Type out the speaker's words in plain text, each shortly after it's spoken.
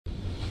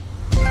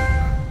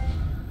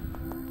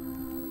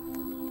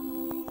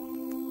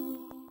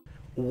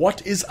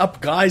What is up,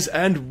 guys,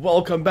 and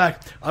welcome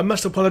back. I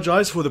must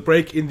apologize for the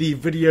break in the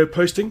video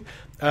posting.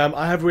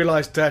 I have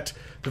realized that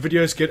the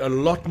videos get a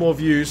lot more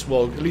views,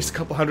 well, at least a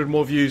couple hundred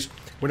more views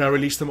when I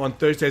release them on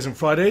Thursdays and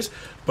Fridays.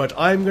 But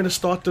I'm going to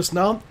start this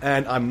now,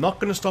 and I'm not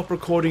going to stop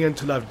recording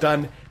until I've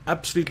done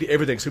absolutely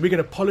everything. So we're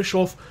going to polish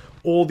off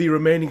all the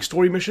remaining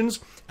story missions,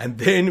 and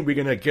then we're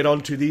going to get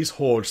on to these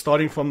hordes,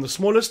 starting from the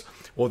smallest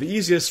or the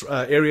easiest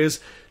areas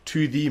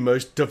to the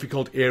most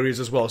difficult areas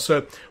as well.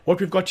 So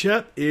what we've got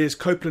here is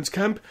Copeland's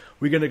camp.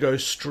 We're going to go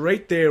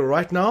straight there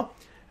right now,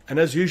 and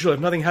as usual, if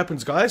nothing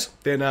happens, guys,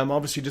 then I'm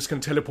obviously just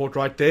going to teleport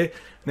right there,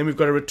 and then we've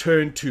got to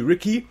return to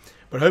Ricky.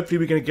 But hopefully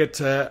we're going to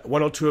get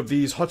one or two of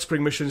these hot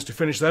spring missions to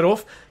finish that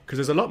off, because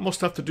there's a lot more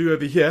stuff to do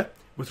over here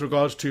with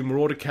regards to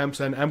marauder camps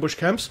and ambush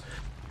camps.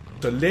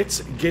 So let's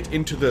get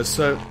into this.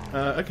 So,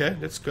 okay,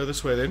 let's go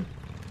this way then.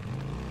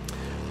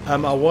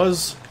 I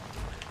was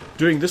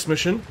doing this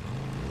mission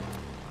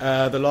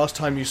the last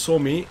time you saw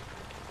me,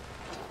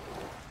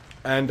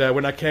 and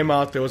when I came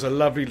out there was a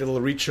lovely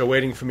little reacher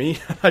waiting for me.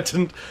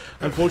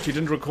 Unfortunately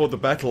didn't record the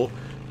battle,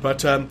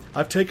 but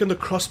I've taken the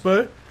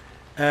crossbow,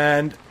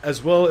 and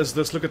as well as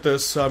this, look at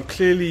this. So I'm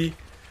clearly,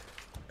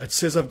 it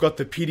says I've got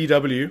the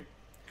PDW,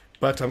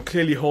 but I'm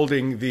clearly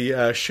holding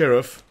the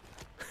sheriff,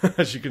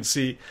 as you can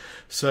see.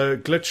 So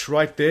glitch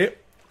right there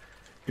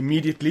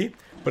immediately,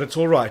 but it's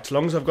alright as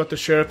long as I've got the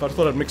sheriff. I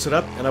thought I'd mix it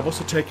up, and I've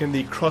also taken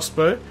the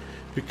crossbow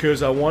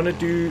because I want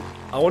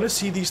to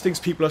see these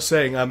things people are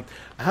saying. I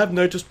have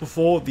noticed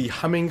before the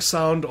humming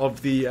sound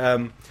of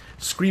the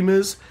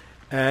screamers,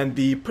 and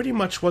the pretty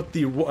much what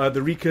the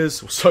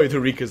Reekers, sorry, the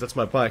Reekers, that's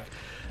my bike.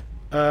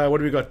 What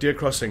do we got? Deer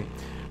crossing.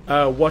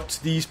 What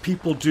these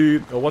people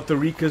do, or what the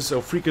Reekers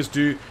or Freakers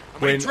do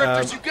when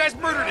drifters you guys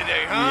murdered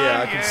today, huh?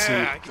 Yeah, I can see.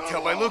 I can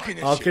tell by looking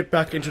at I'll get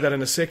back into that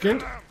in a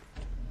second.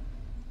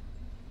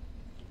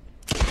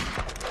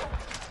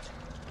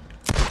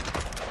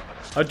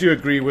 I do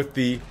agree with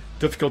the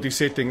difficulty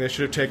setting. They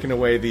should have taken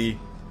away the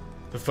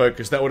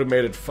focus. That would have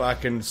made it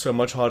fucking so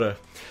much harder.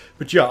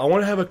 But yeah, I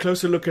want to have a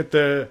closer look at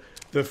the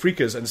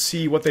Freakers and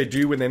see what they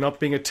do when they're not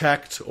being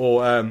attacked.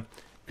 Or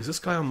is this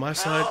guy on my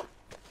side?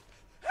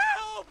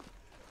 Help!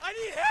 I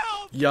need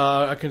help!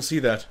 Yeah, I can see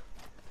that.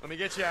 Let me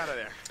get you out of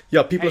there.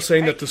 Yeah, people are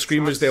saying that the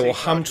screamers, they will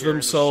hum to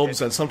themselves,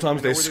 and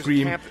sometimes they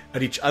scream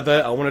at each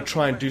other. I want to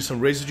try and do some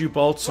residue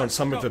bolts on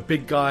some of the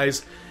big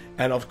guys.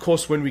 And of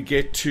course, when we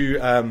get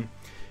to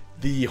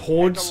the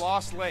hordes,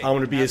 I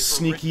want to be as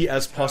sneaky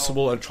as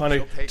possible and trying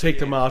to take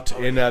them out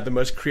in the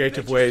most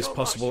creative ways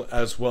possible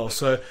as well.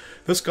 So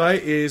this guy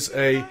is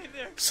a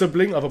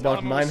sibling of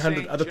about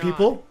 900 other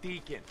people. They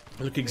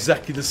look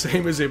exactly the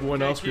same as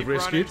everyone else we've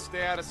rescued.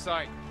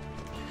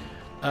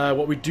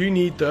 What we do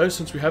need, though,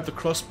 since we have the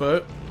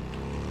crossbow,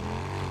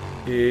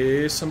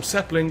 is some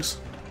saplings.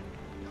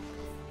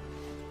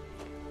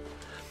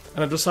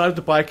 And I've decided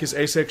the bike is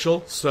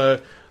asexual, so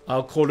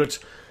I'll call it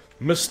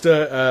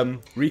Mr.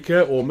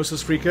 Reeker or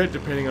Mrs. Freaker,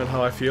 depending on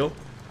how I feel.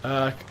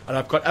 And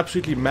I've got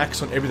absolutely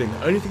max on everything.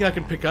 The only thing I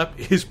can pick up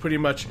is pretty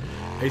much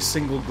a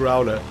single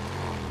growler.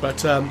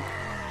 But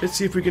let's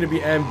see if we're going to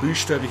be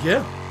ambushed over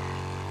here.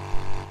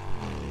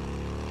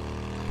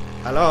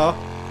 Hello?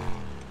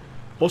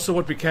 Also,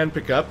 what we can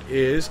pick up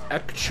is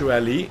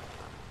actually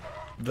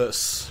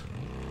this.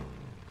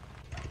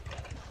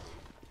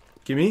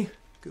 Gimme?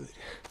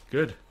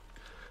 Good.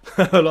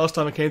 Last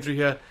time I came through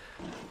here,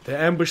 they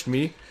ambushed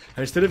me, and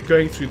instead of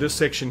going through this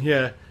section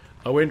here,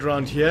 I went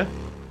around here,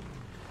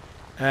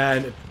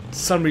 and for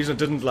some reason it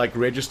didn't like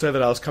register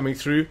that I was coming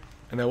through,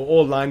 and they were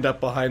all lined up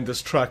behind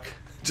this truck,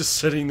 just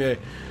sitting there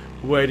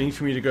waiting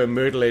for me to go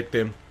murderate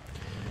them.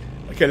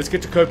 Okay, let's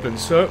get to Copeland.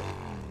 So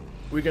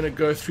we're gonna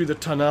go through the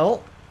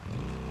tunnel.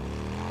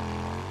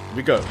 Here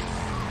we go.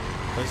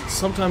 There's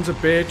sometimes a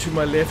bear to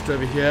my left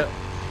over here,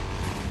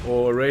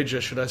 or a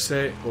rager should I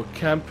say, or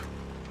camp.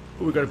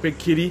 Oh, we got a big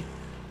kitty.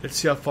 Let's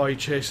see how far he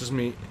chases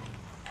me.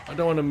 I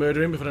don't want to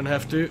murder him if I don't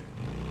have to.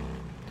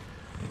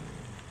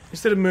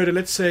 Instead of murder,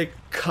 let's say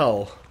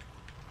cull.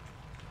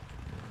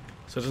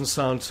 So it doesn't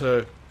sound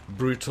so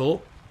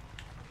brutal.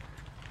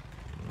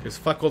 Because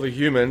fuck all the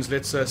humans,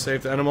 let's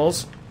save the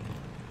animals.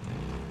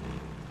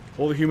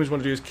 All the humans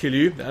want to do is kill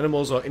you. The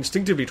animals are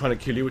instinctively trying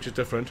to kill you, which is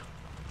different.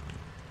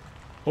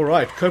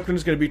 Alright, Copeland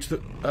is going to be to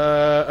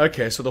the...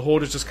 okay, so the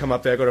Horde has just come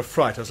up there. I got a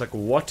fright. I was like,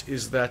 what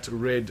is that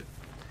red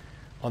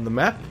on the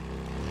map?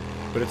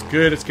 But it's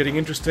good, it's getting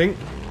interesting.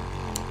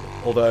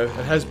 Although,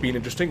 it has been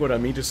interesting. What I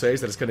mean to say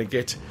is that it's going to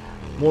get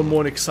more and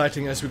more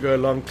exciting as we go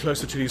along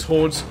closer to these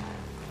Hordes.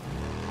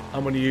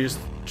 I'm going to use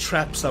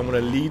traps. I'm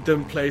going to lead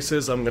them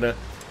places. I'm going to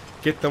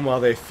get them while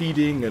they're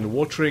feeding and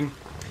watering.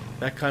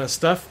 That kind of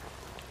stuff.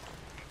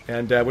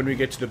 And when we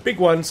get to the big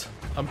ones,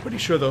 I'm pretty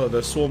sure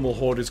the Sawmill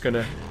Horde is going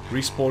to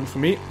respawn for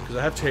me, because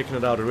I have taken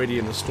it out already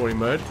in the story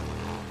mode.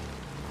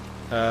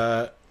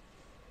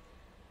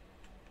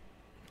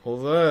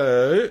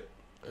 Although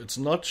it's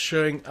not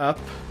showing up.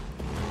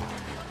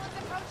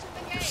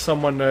 If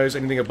someone knows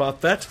anything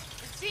about that,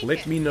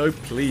 let me know,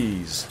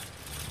 please.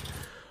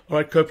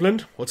 Alright,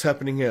 Copeland, what's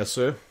happening here,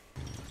 sir?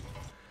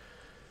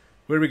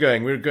 Where are we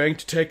going? We're going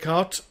to take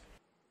out...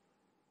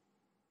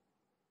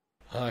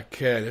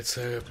 Okay, let's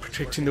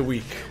protecting the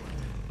weak.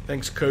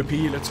 Thanks,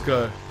 Kopi. Let's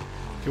go.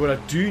 Okay, what I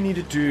do need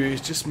to do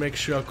is just make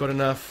sure I've got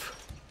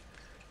enough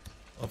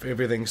of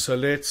everything. So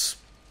let's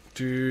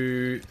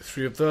do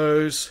 3 of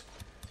those.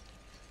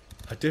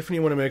 I definitely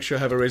want to make sure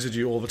I have a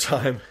residue all the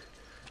time.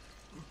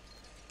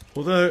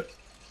 Although,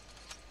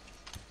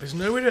 there's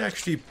nowhere to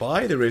actually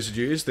buy the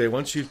residue, is there?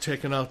 Once you've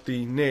taken out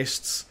the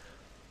nests,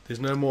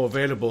 there's no more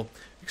available.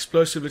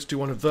 Explosive, let's do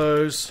 1 of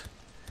those.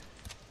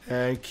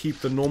 And keep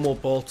the normal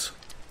bolt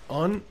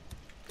on.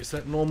 Is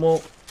that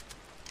normal?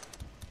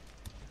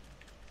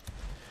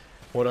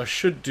 What I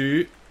should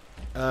do...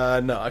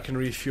 no, I can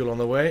refuel on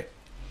the way.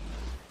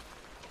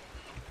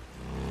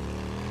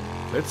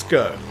 Let's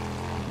go.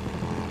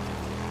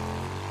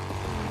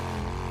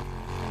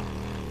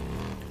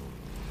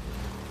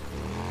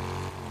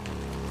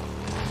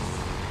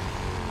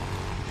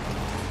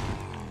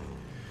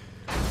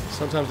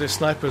 Sometimes there's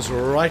snipers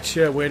right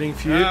here waiting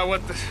for you.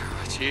 What the...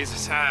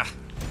 Jesus,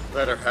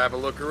 Better have a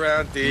look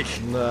around,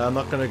 Deke. No, I'm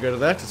not going to go to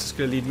that. It's just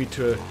going to lead me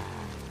to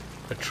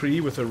a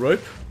tree with a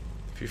rope,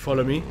 if you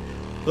follow me.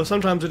 Though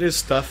sometimes it is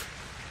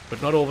stuff,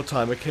 but not all the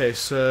time. Okay,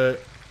 so...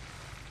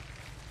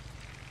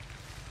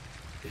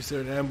 Is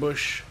there an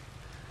ambush?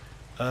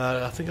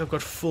 I think I've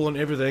got full on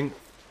everything.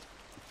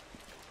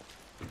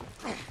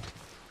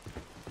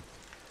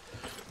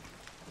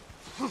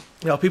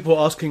 Now, people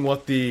are asking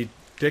what the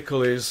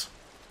decal is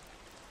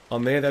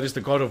on there. That is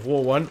the God of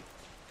War one,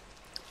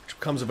 which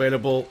becomes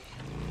available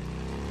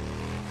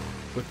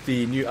with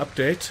the new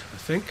update, I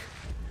think.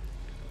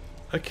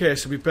 Okay,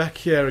 so we're back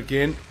here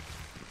again,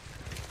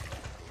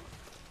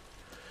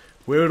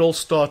 where it all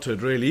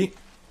started, really.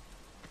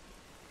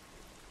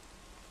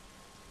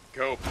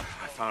 Go.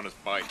 I found his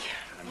bike.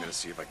 I'm gonna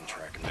see if I can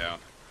track him down.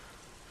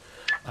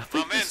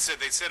 My men said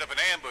they'd set up an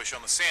ambush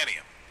on the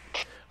Sanium.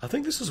 I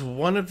think this is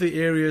one of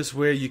the areas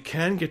where you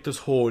can get this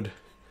horde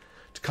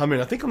to come in.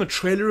 I think on the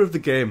trailer of the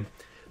game,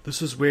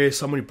 this is where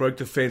somebody broke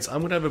the fence. I'm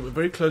going to have a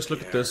very close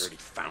look at this. I already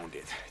found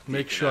it.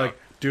 Make sure I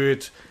do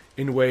it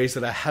in ways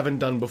that I haven't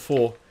done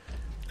before.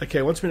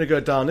 Okay, wants me to go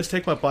down. Let's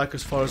take my bike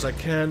as far as I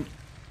can.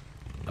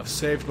 I've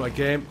saved my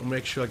game. I'll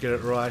make sure I get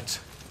it right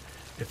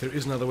if there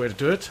is another way to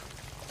do it.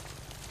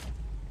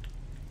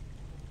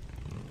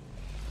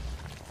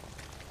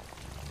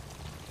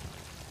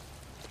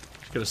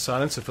 Get a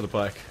silencer for the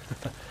bike.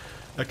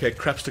 Okay,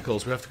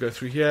 crapsticles. We have to go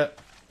through here.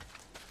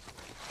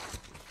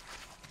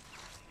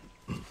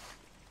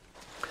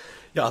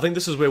 Yeah, I think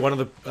this is where one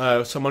of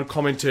the someone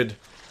commented,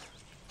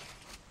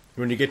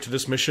 when you get to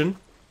this mission,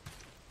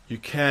 you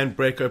can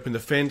break open the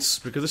fence,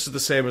 because this is the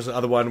same as the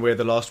other one where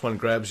the last one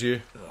grabs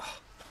you. Ugh.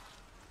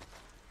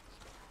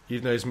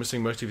 Even though he's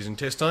missing most of his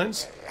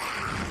intestines.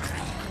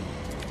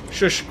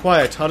 Shush,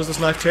 quiet. How does this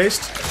knife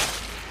taste?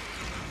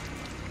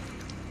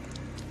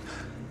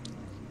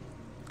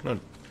 Come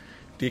on,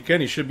 Deacon,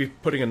 you should be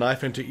putting a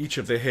knife into each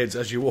of their heads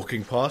as you're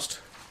walking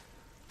past.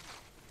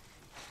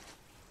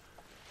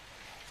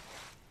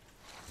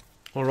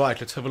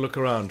 Alright, let's have a look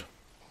around.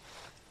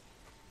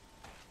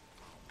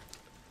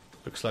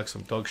 Looks like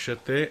some dog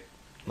shit there.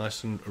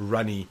 Nice and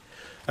runny.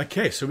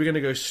 Okay, so we're going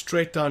to go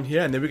straight down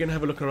here, and then we're going to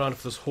have a look around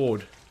for this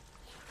horde.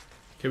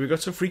 Okay, we've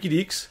got some freaky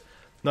deeks.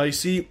 Now you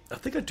see, I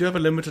think I do have a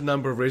limited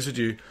number of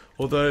residue,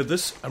 although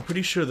this, I'm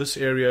pretty sure this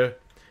area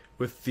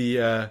with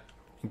the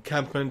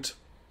encampment,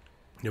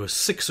 there were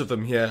 6 of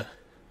them here.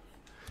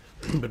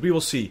 But we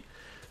will see.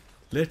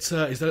 Let's,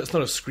 it's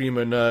not a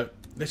screamer, no.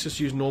 Let's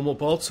just use normal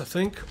bolts, I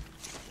think.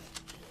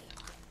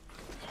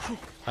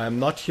 I am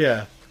not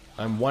here.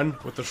 I'm one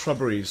with the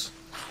shrubberies.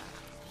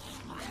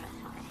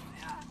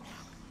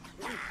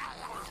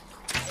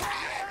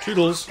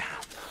 Toodles.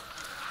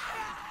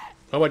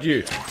 How about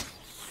you?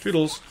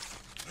 Toodles.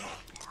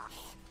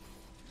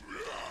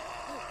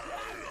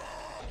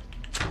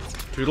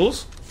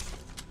 Toodles?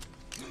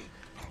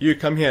 You,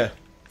 come here.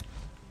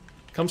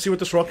 Come see what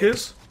this rock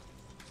is.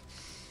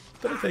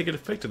 I don't know if they get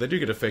affected. They do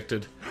get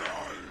affected.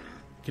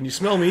 Can you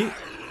smell me?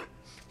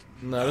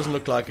 No, it doesn't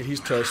look like it.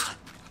 He's toast.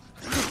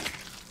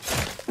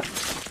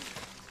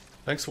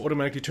 Thanks for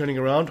automatically turning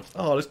around.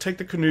 Oh, let's take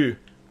the canoe.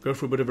 Go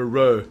for a bit of a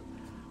row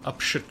up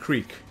Shit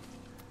Creek.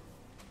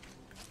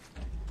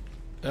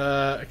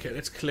 Okay,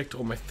 let's collect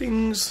all my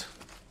things.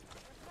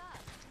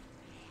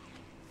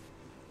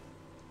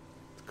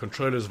 The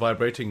controller's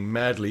vibrating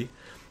madly.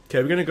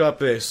 Okay, we're going to go up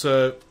there.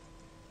 So,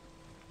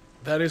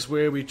 that is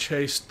where we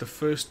chased the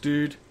first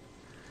dude.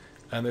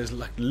 And there's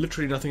like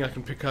literally nothing I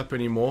can pick up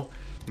anymore.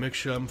 Make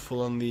sure I'm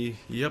full on the...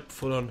 Yep,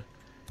 full on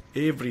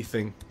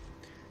everything.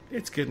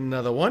 Let's get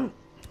another one.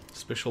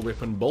 Special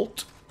weapon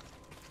bolt.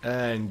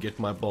 And get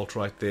my bolt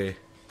right there.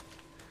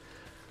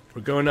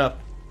 We're going up.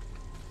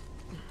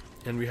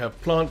 And we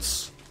have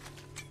plants.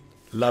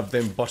 Love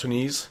them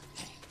botanies.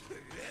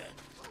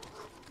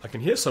 I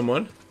can hear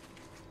someone.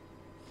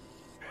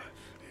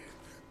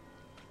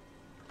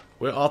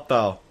 Where art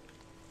thou?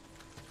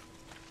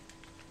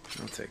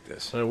 I'll take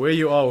this. I don't know where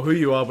you are or who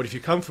you are, but if you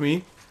come for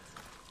me,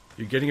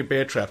 you're getting a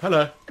bear trap.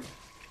 Hello.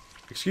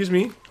 Excuse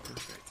me.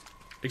 Perfect.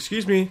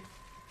 Excuse me.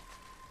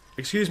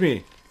 Excuse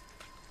me.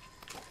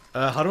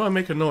 How do I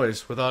make a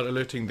noise without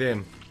alerting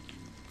them?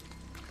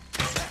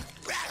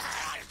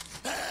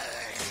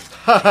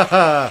 Ha ha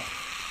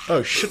ha!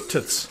 Oh, shit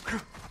tits.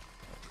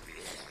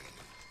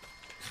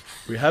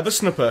 We have a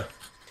snipper.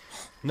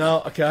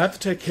 Now, okay, I have to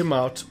take him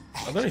out.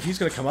 I don't know if he's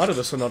going to come out of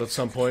this or not at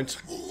some point.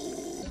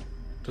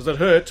 Does that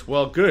hurt?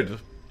 Well, good.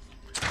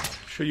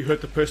 I'm sure you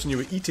hurt the person you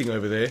were eating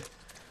over there.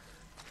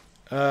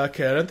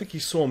 Okay, I don't think he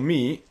saw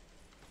me.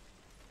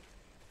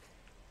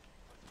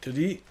 Did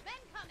he?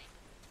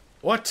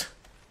 What?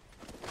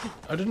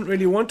 I didn't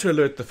really want to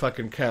alert the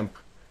fucking camp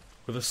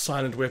with a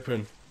silent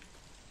weapon.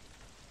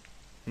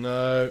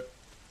 No.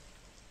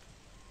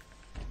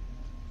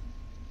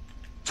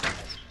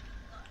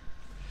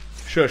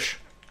 Shush.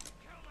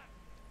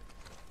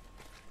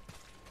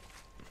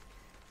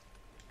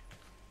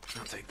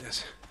 I'll take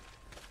this.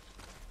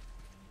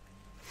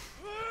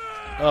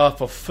 Oh,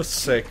 for fuck's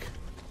sake.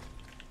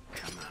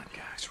 Come on,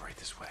 guys, right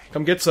this way.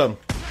 Come get some.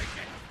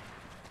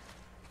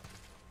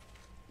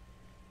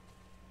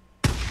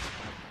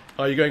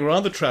 Oh, you're going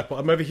around the trap.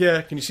 I'm over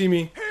here. Can you see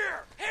me?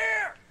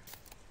 Here!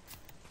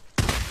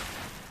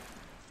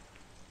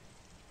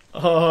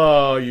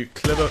 Oh, you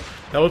clever.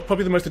 That was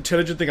probably the most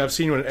intelligent thing I've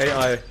seen an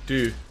AI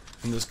do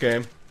in this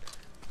game.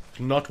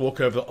 Do not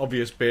walk over the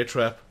obvious bear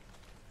trap.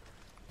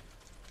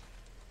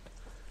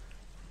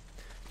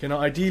 Okay, now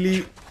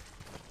ideally,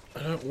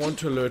 I don't want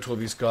to alert all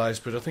these guys,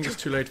 but I think it's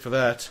too late for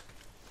that.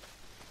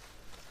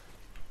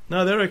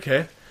 No, they're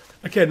okay.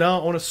 Okay, now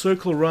I want to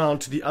circle around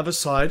to the other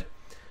side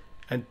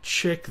and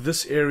check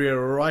this area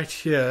right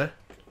here.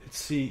 Let's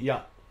see,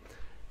 yeah.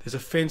 There's a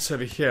fence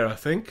over here, I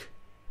think.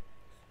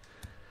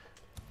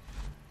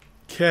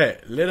 Okay,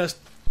 let us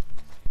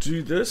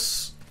do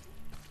this.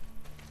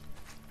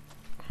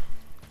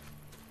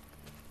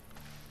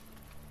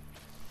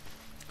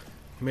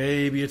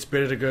 Maybe it's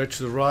better to go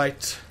to the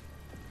right.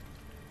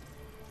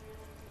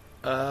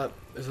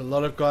 There's a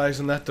lot of guys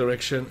in that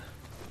direction.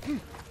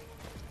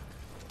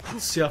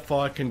 Let's see how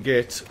far I can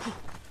get.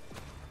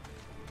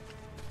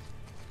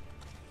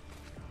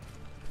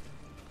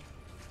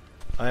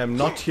 I am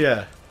not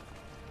here.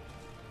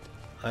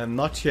 I am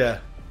not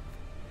here.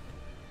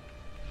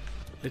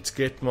 Let's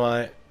get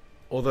my...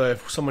 Although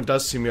if someone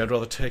does see me, I'd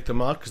rather take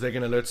them out because they're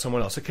going to alert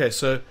someone else. Okay,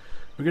 so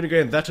we're going to go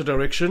in that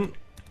direction.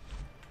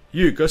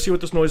 You, go see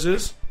what this noise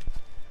is.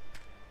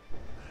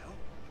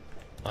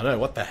 I know,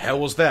 what the hell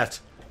was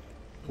that?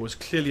 It was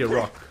clearly a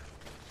rock.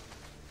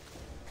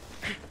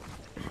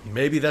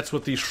 Maybe that's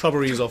what these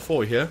shrubberies are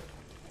for here.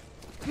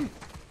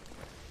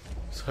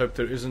 Let's hope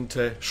there isn't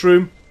a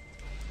shroom.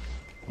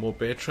 More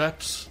bear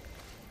traps.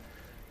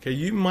 Okay,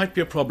 you might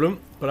be a problem,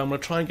 but I'm going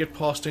to try and get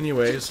past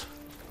anyways.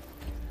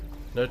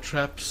 No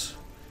traps.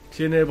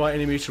 Clear nearby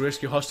enemy to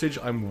rescue hostage.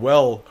 I'm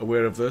well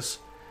aware of this.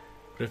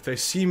 But if they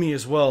see me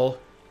as well,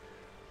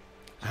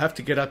 I have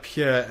to get up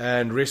here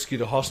and rescue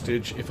the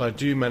hostage if I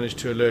do manage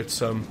to alert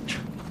some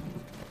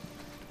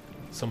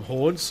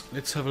hordes.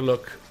 Let's have a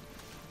look.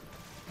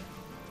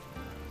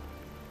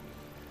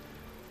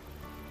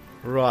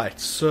 Right,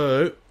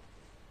 so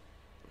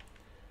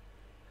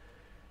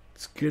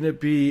it's gonna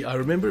be, I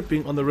remember it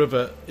being on the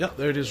river. Yeah,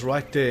 there it is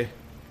right there.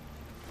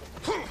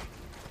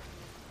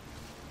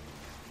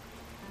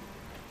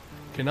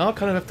 Okay, now I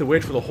kind of have to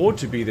wait for the horde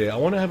to be there. I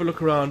want to have a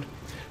look around.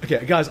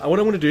 Okay, guys, what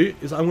I want to do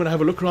is I'm going to have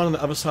a look around on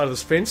the other side of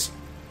this fence,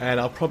 and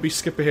I'll probably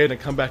skip ahead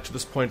and come back to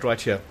this point right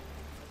here.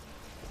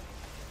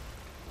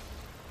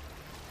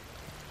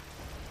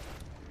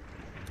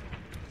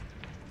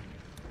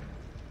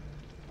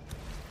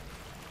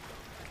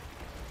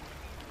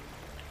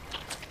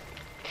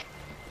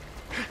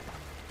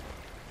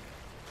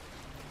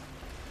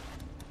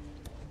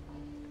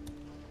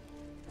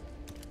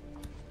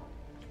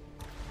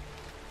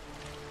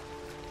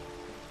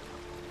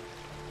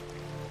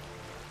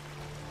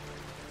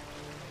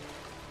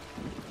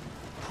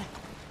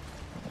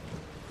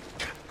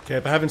 Okay,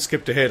 if I haven't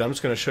skipped ahead, I'm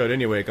just going to show it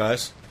anyway,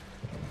 guys.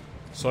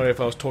 Sorry if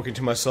I was talking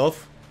to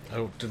myself.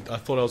 I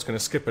thought I was going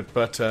to skip it,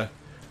 but...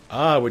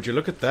 would you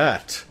look at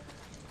that?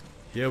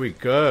 Here we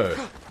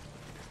go.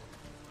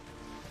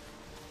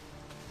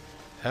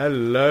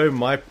 Hello,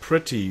 my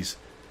pretties.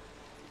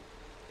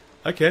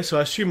 Okay, so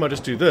I assume I'll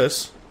just do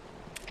this.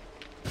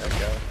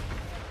 Okay.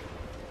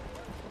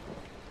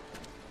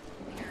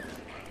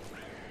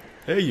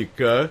 There you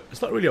go.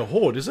 It's not really a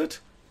horde, is it?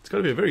 It's got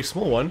to be a very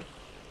small one.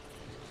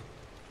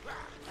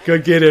 Go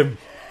get him!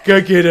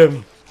 Go get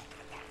him!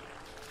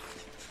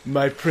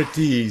 My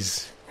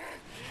pretties.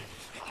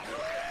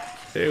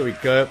 There we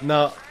go.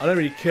 Now, I don't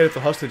really care if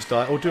the hostage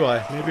die, or do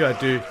I? Maybe I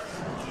do.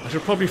 I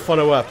should probably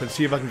follow up and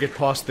see if I can get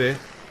past there.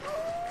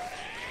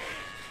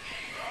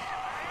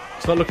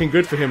 It's not looking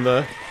good for him,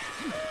 though.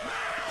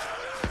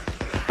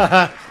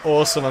 Haha!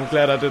 Awesome, I'm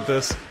glad I did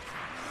this.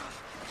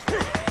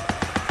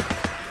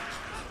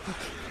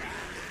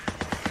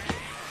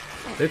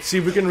 Let's see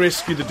if we can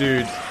rescue the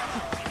dude.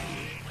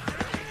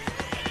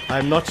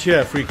 I'm not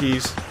here,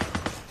 freakies.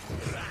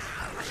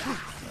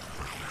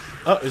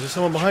 Oh, is there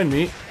someone behind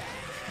me?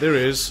 There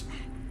is.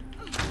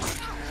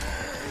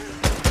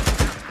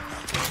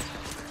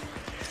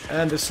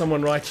 And there's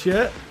someone right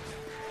here.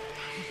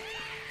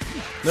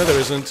 No, there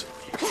isn't.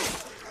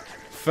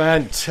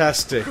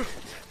 Fantastic.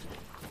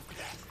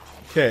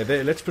 Okay,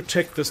 let's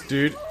protect this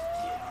dude.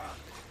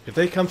 If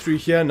they come through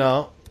here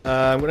now,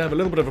 I'm going to have a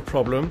little bit of a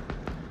problem.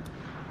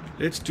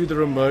 Let's do the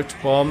remote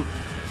bomb.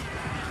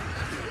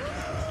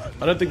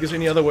 I don't think there's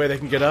any other way they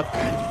can get up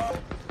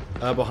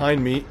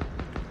behind me.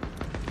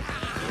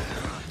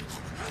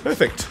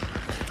 Perfect.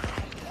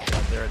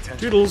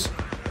 Toodles.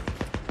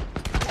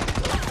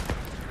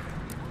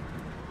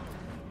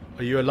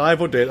 Are you alive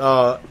or dead?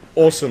 Ah,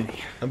 awesome.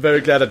 I'm very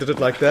glad I did it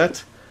like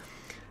that.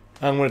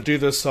 I'm going to do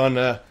this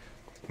on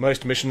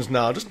most missions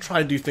now. Just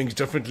try and do things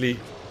differently.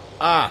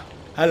 Ah,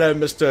 hello,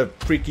 Mr.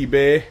 Freaky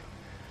Bear.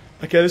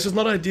 Okay, this is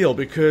not ideal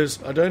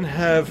because I don't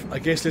have... I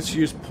guess let's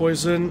use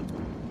poison.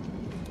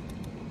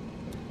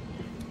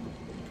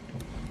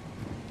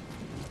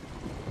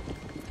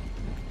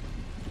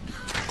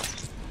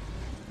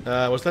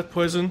 Was that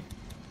poison?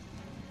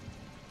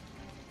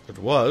 It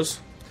was.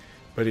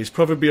 But he's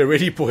probably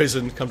already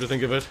poisoned, come to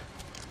think of it.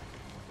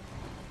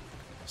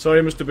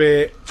 Sorry, Mr.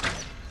 Bear.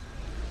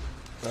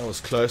 That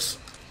was close.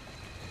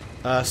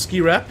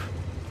 Ski wrap.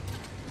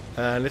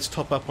 Let's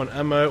top up on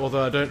ammo,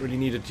 although I don't really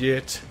need it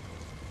yet.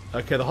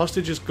 Okay, the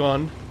hostage is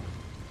gone.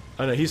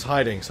 Oh no, he's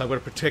hiding, so I've got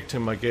to protect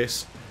him, I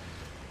guess.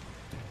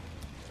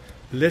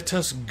 Let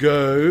us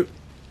go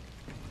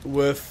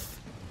with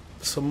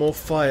some more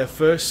fire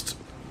first.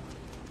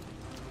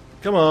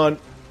 Come on.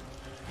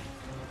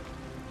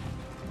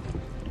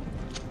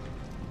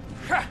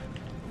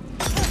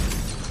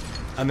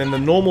 And then the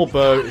normal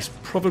bow is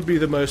probably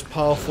the most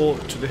powerful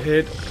to the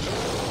head.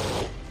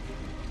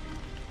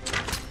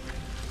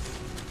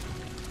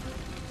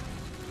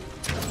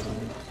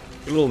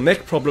 A little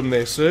neck problem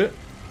there, sir.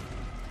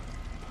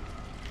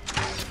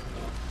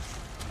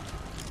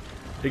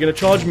 You're gonna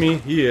charge me?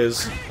 He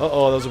is.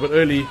 Uh-oh, that was a bit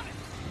early.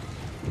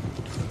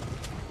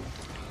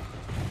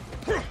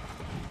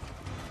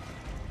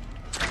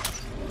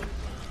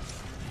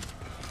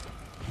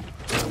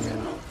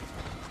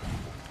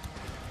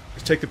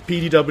 Let's take the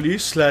PDW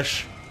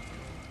slash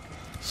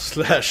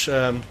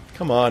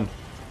come on.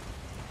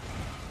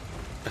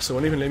 So it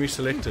won't even let me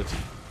select it.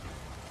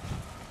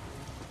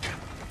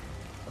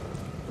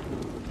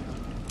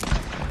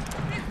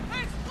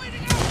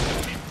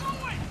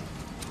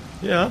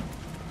 Yeah.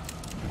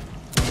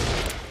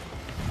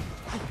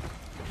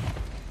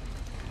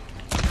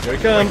 Here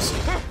he comes.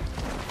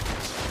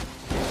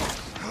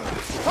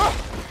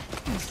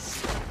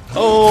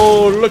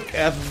 Oh, look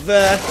at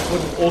that.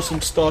 What an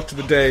awesome start to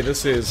the day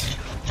this is.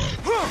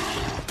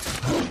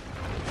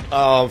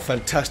 Oh,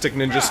 fantastic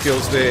ninja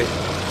skills there.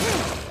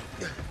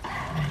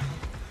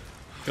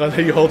 God,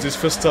 he holds his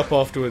fists up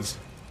afterwards.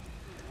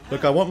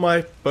 Look, I want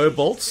my bow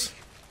bolts.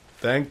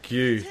 Thank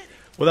you.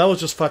 Well, that was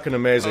just fucking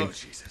amazing. Oh,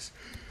 Jesus.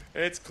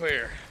 It's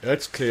clear.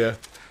 It's clear.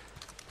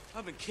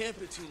 I've been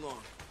camping too long.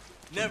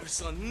 Never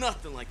saw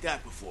nothing like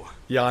that before.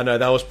 Yeah, I know.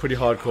 That was pretty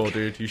hardcore,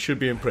 dude. You should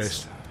be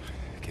impressed.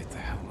 Get the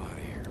hell out of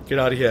here. Get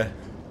out of here.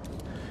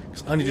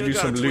 'Cause I need to do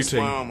some twist my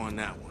looting. arm on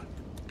that one.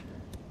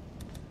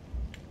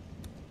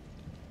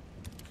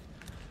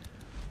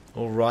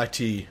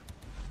 Alrighty.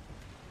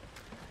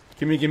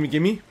 Gimme, gimme,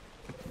 gimme.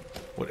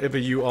 Whatever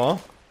you are.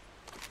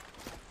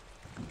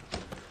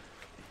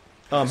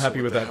 Oh, I'm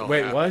happy with that.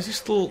 Wait, why is he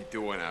still... What are you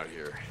doing out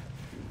here?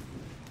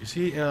 Is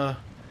he, he's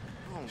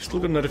still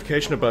got a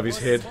notification above his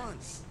head. Like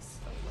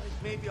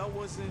maybe I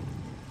wasn't in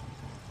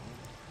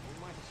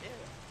my chair,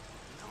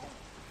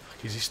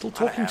 Is he still A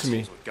lot of talking to me?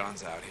 assholes with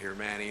guns out here,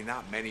 Manny.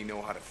 Not many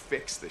know how to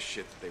fix the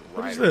shit that they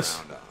What ride is this?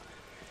 around on.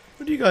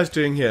 What are you guys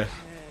doing here?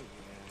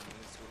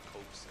 that's what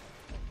Cope said.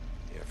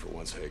 Yeah, for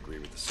once I agree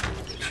with the school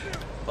bitch.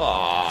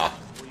 Ah.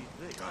 What do you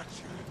think? Gotcha.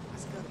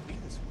 It's gotta be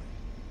this way.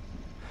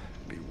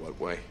 Be what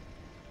way?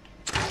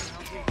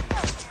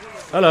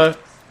 Hello.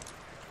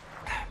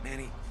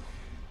 Manny,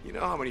 you know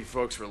how many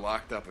folks were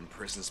locked up in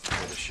prisons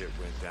before the shit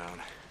went down?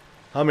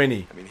 How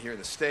many? I mean, here in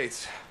the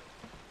States,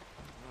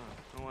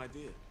 No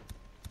idea.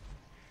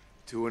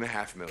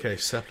 2.5 million. Okay,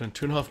 Sapling,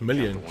 2.5 The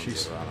million. ones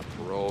Jeez. that are on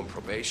a parole and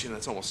probation,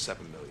 that's almost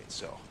 7 million.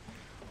 So,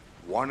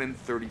 1 in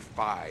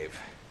 35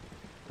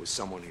 was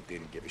someone who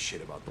didn't give a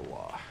shit about the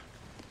law.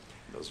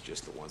 Those are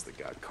just the ones that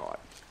got caught.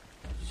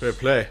 Fair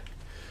play.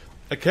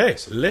 Okay,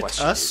 So the let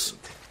question us...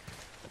 isn't,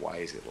 why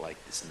is it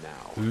like this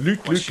now? Loot, The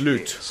loot, question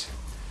loot. is,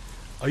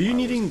 Are you why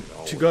needing wasn't it to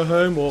always go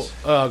home or... this?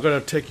 Oh, I've got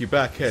to take you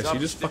back here, so you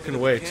just Sticking fucking to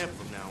the wait. camp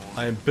from now on.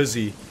 I am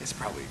busy. It's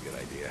probably a good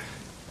idea.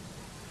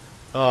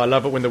 Oh, I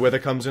love it when the weather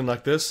comes in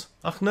like this.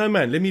 Ach no,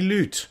 man, let me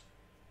loot.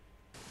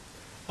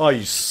 Oh,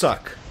 you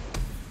suck.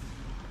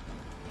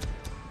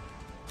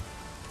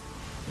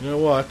 You know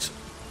what?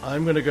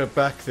 I'm gonna go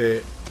back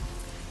there.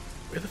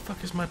 Where the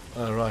fuck is my...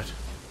 Oh, right.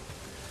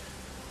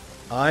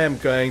 I am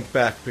going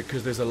back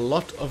because there's a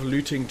lot of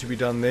looting to be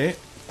done there.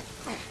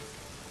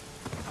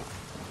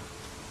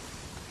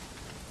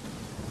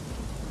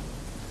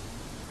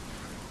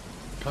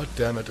 God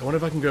damn it. I wonder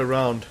if I can go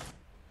around.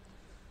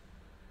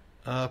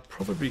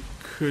 Probably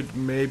could.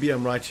 Maybe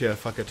I'm right here.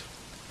 Fuck it.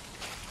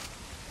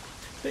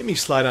 Let me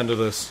slide under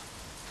this.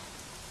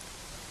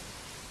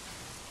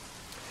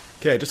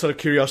 Okay, just out of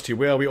curiosity,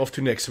 where are we off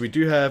to next? So we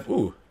do have...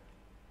 Ooh.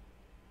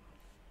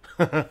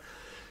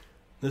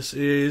 This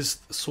is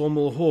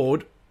Sawmill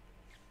Horde.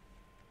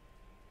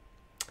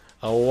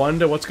 I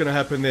wonder what's going to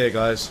happen there,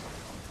 guys.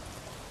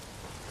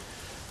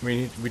 I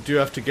mean, we do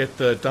have to get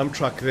the dump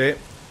truck there.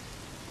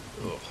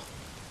 Ugh.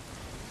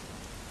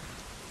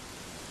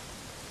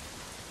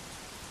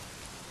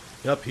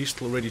 Yep, he's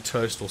still already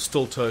toast, or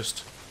still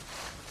toast.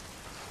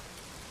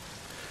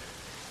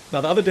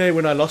 Now, the other day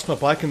when I lost my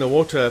bike in the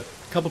water,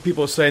 a couple of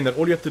people were saying that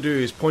all you have to do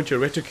is point your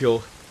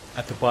reticule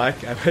at the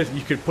bike and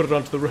you can put it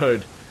onto the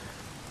road.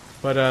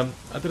 But I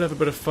did have a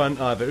bit of fun.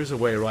 Ah, there is a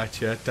way right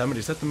here. Damn it,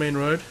 is that the main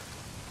road?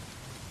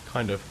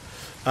 Kind of.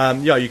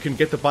 Yeah, you can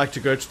get the bike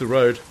to go to the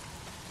road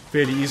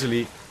fairly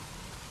easily.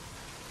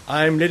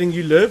 I'm letting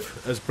you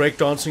live, as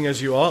breakdancing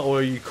as you are, or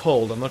are you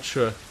cold? I'm not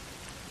sure.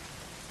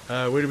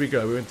 Where did we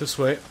go? We went this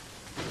way.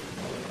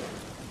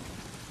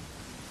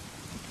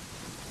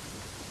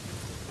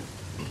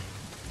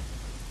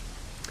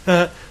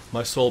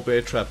 My soul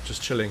bear trap,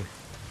 just chilling.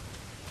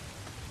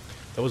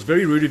 That was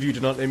very rude of you to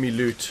not let me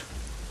loot.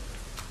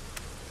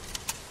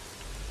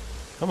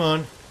 Come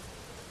on.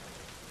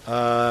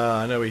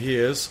 I know where he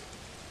is.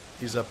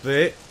 He's up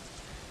there.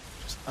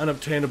 Just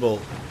unobtainable.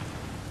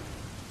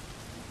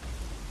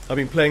 I've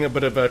been playing a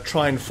bit of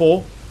Trine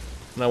 4,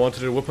 and I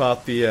wanted to whip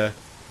out the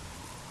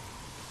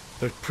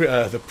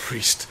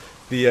priest,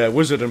 the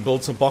wizard, and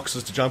build some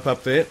boxes to jump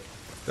up there.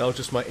 That was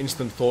just my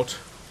instant thought.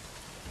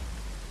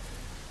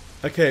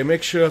 Okay,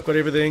 make sure I've got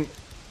everything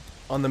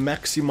on the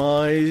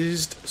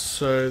maximized,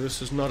 so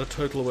this is not a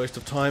total waste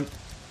of time.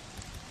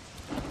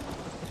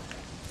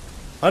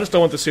 I just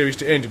don't want the series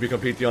to end, to be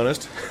completely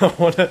honest. I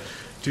want to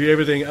do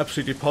everything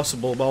absolutely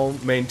possible while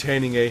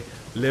maintaining a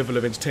level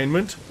of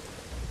entertainment.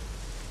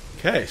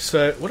 Okay,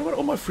 so what about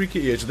all my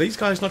freaky ears? Do these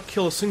guys not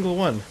kill a single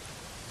one?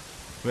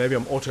 Maybe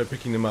I'm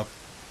auto-picking them up.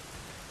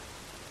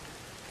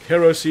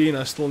 Kerosene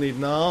I still need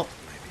now.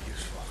 Might be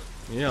useful.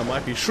 Yeah,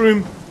 might be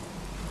shroom.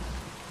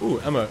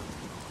 Ooh, ammo.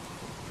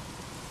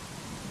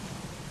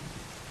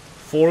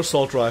 4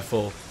 assault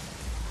rifle.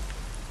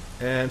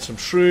 And some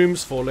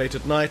shrooms for late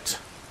at night.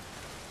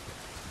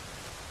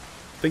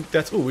 I think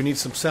that's... Ooh, we need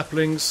some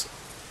saplings.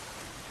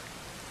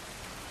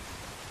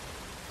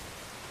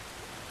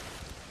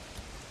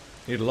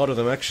 Need a lot of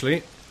them,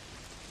 actually.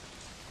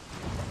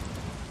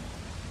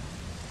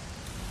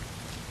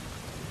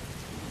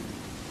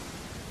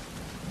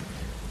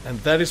 And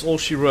that is all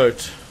she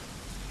wrote.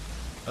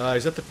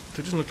 Is that the...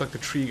 That doesn't look like the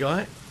tree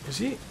guy. Is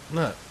he?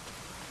 No.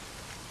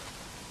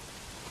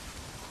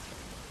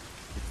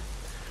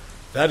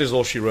 That is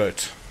all she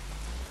wrote.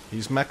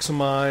 He's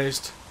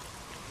maximized.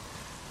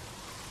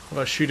 If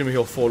I shoot him,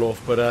 he'll fall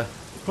off, but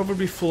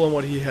probably full on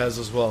what he has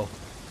as well.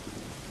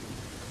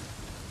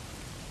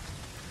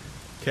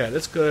 Okay,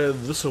 let's go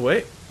this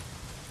way.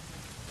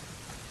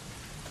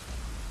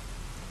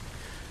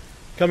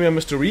 Come here,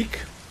 MrReign.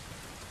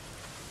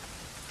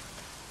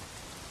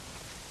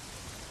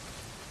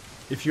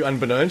 If you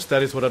unbeknownst,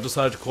 that is what I've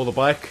decided to call the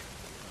bike.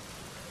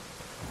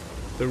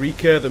 The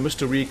Reeker, the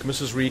MrReign,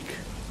 Mrs. Reek,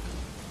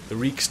 the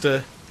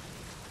Reekster,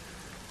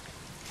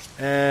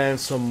 and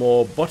some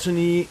more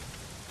botany,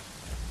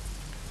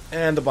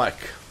 and the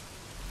bike.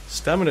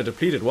 Stamina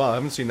depleted. Wow, I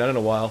haven't seen that in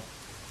a while.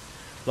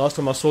 Last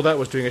time I saw that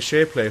was doing a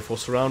Shareplay for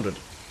Surrounded.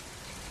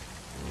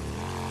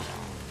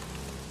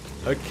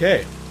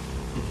 Okay.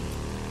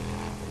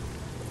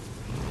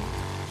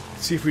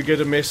 Let's see if we get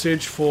a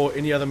message for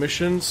any other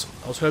missions.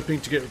 I was hoping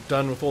to get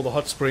done with all the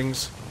hot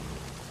springs.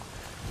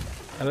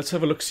 And let's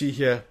have a look-see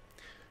here.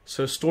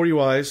 So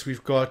story-wise,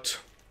 we've got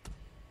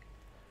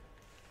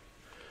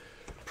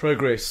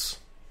progress.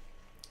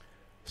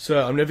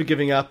 So I'm never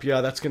giving up.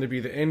 Yeah, that's going to be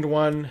the end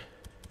one.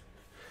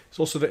 It's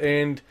also the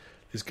end.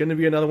 There's going to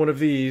be another one of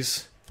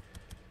these.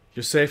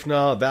 You're safe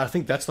now. I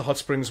think that's the hot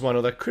springs one,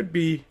 or that could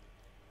be.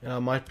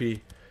 Might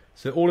be.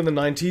 So they're all in the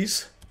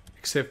 90s,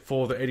 except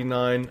for the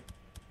 89,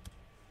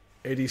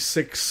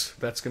 86.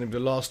 That's going to be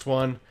the last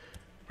one.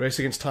 Race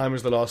Against Time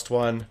is the last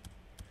one.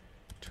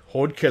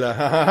 Horde Killer.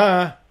 Ha ha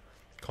ha.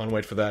 Can't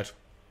wait for that.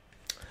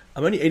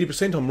 I'm only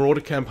 80% on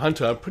Marauder Camp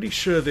Hunter. I'm pretty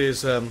sure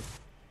there's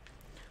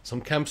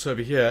some camps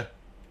over here.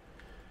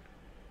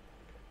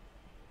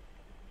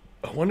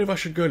 I wonder if I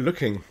should go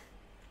looking.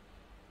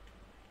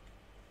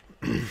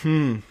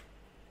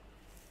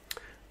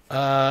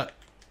 Yeah,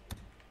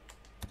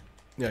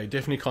 you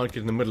definitely can't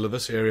get in the middle of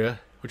this area,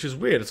 which is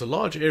weird. It's a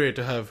large area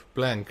to have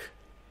blank.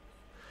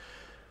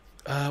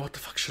 What the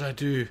fuck should I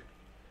do?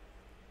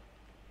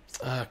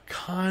 I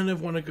kind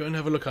of want to go and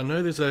have a look. I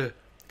know there's a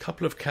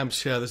couple of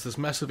camps here. There's this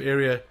massive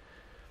area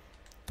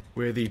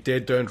where the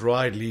Dead Don't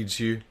Ride leads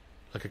you,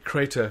 like a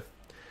crater.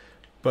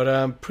 But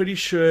I'm pretty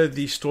sure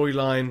the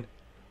storyline,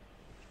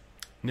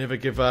 Never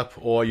Give Up,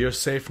 or You're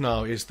Safe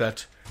Now, is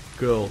that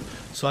girl.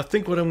 So I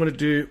think what I'm going to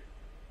do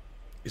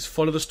is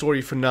follow the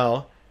story for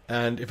now,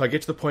 and if I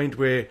get to the point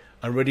where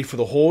I'm ready for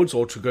the Hordes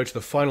or to go to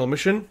the final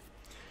mission,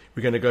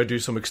 we're going to go do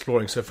some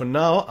exploring. So for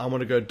now, I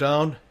want to go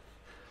down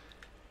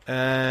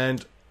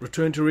and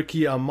return to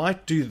Ricky. I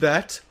might do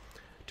that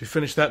to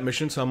finish that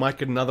mission, so I might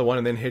get another one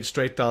and then head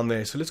straight down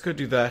there. So let's go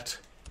do that.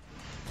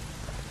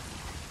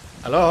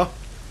 Hello?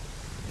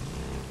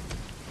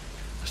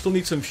 I still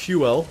need some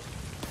fuel.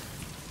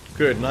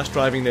 Good, nice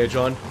driving there,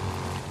 John.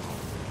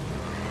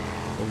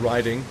 Or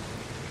riding.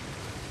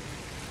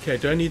 Okay,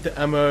 don't need the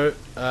ammo.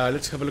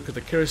 Let's have a look at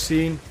the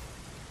kerosene.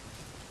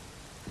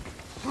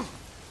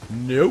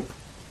 Nope.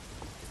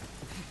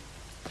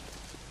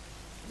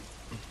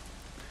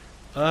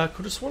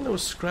 Could have sworn there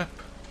was scrap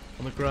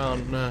on the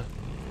ground. No.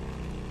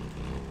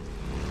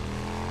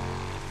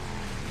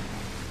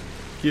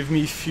 Give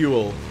me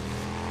fuel.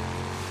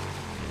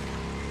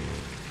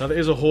 Now there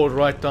is a horde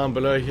right down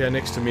below here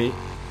next to me.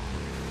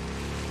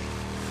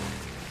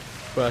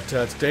 But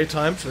it's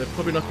daytime, so they're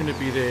probably not going to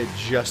be there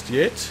just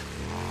yet.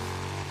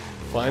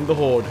 Find the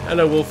horde.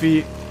 Hello,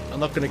 Wolfie. I'm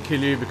not going to kill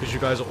you because you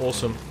guys are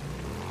awesome.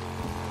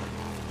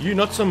 You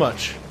not so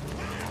much.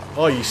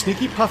 Oh, you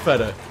sneaky puff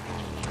adder.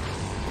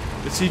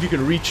 Let's see if you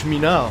can reach me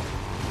now.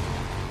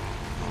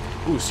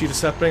 Ooh, see the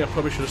sapling? I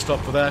probably should have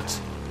stopped for that.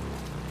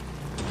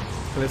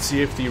 And let's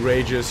see if the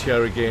rager is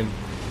here again.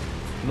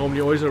 Normally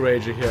always a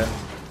rager here.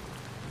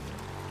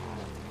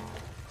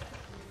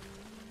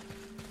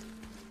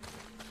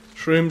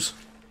 Shrooms.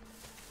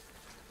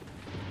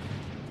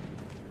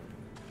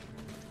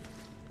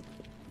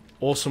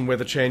 Awesome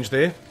weather change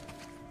there.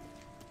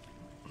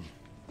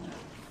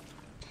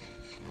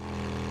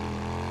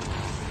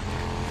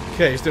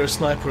 Okay, is there a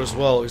sniper as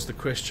well, is the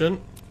question.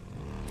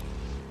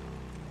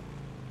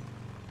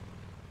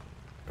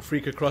 A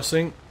freaker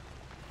crossing.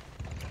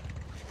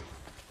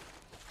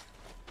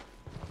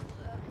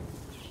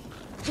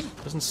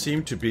 Doesn't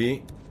seem to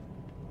be.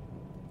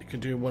 You can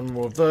do one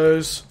more of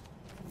those.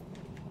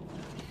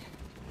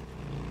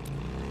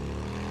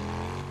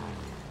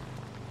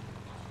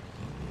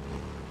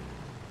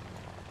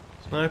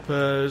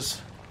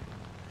 Snipers.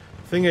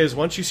 Thing is,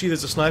 once you see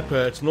there's a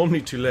sniper, it's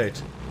normally too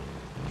late.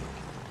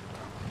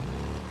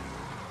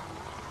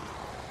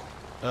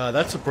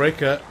 That's a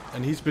breaker,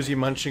 and he's busy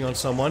munching on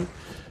someone.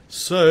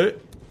 So,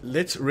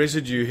 let's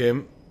residue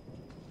him.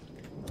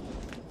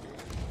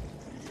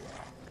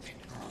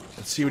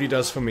 Let's see what he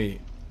does for me.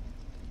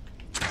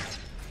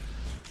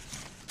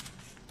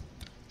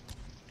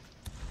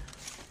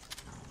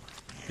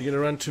 You're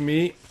gonna run to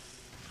me.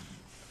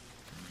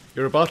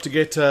 You're about to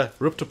get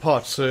ripped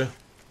apart, sir.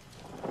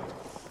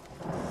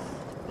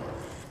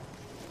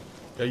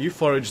 Yeah, you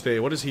forage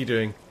there. What is he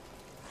doing?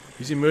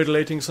 Is he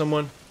mutilating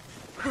someone?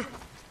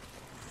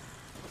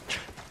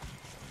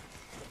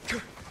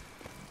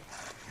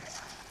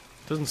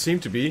 Doesn't seem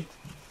to be.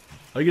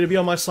 Are you going to be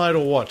on my side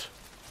or what?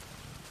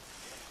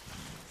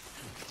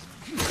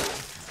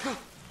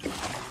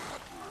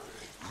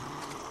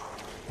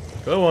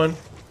 Go on.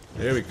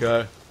 There we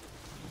go.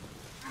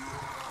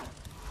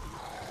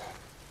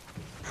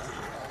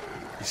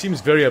 He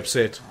seems very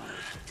upset.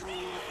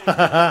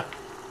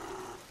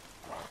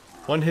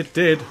 One hit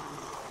dead.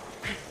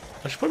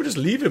 I should probably just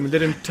leave him and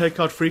let him take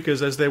out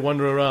freakers as they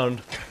wander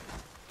around.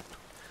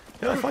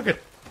 Yeah, fuck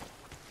it.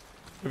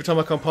 Every time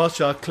I come past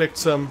you, I'll collect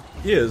some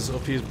ears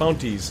of his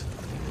bounties.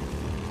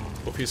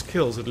 Of his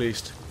kills, at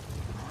least.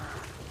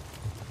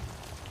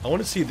 I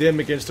want to see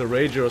them against a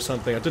rager or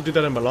something. I did do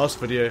that in my last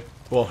video.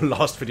 Well,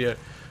 last video. A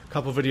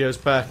couple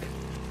videos back.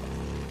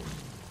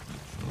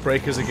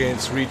 Breakers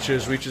against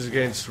reachers, reachers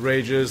against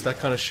ragers, that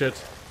kind of shit.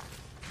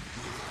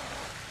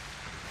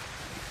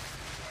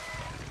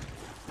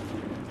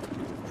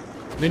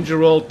 Ninja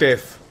roll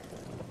death.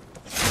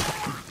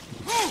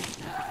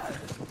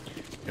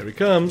 Here he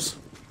comes.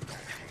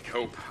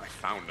 Hope I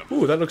found him.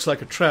 Ooh, that looks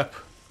like a trap.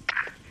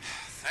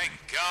 Thank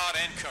God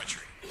and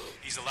country.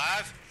 He's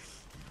alive?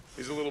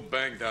 He's a little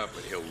banged up,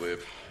 but he'll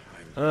live.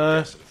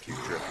 I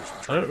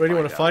don't really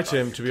want to fight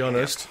him, to be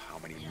honest.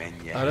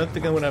 I don't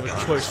think I'm going to have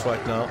a choice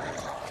right now.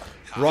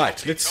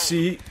 Right, let's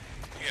see.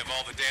 We have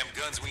all the damn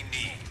guns we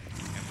need,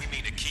 and we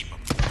mean to keep them.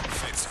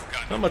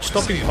 Not much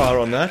stopping power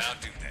on that.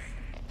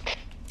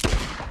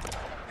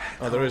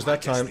 Oh, there is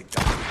that time.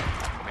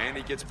 Man,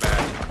 he gets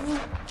back.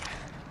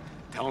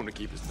 Tell him to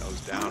keep his nose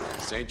down.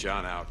 St.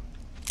 John out.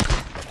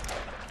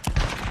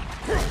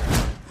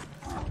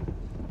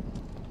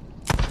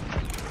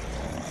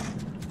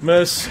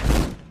 Miss.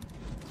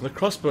 The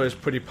crossbow is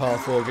pretty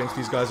powerful against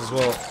these guys as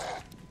well.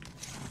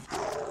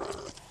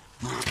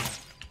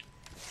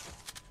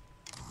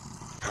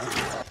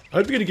 I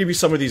hope you're going to give me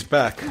some of these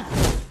back.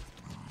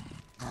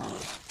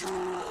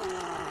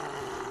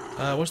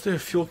 Was there a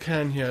fuel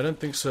can here? I don't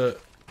think so.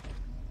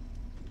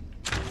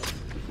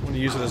 I want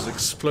to use it as an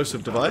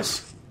explosive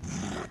device.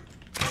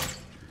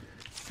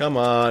 Come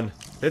on.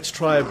 Let's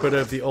try a bit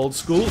of the old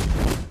school.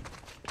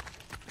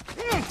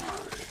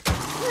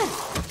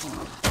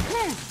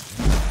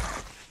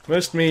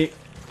 Missed me.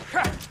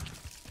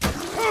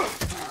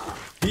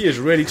 He is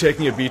really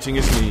taking a beating,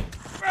 isn't he?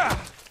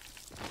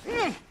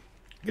 I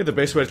think the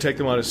best way to take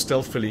them out is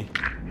stealthily.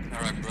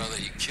 Alright, brother,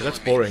 you killing That's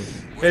boring.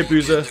 Me. Hey,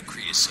 Boozer.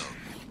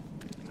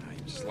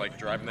 Just like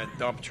driving that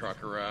dump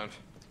truck around.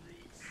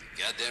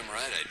 Goddamn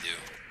right I do.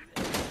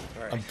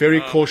 Right. I'm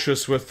very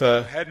cautious with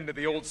Heading to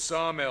the old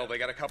sawmill. They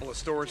got a couple of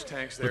storage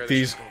tanks there.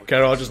 these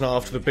garages now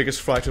after the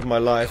biggest fright of my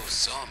No life.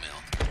 sawmill.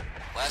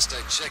 Last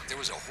I checked, there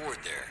was a horde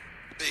there.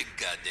 Big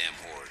goddamn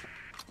horde.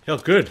 Yeah,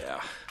 good.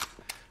 Yeah.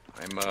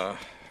 I'm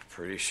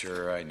pretty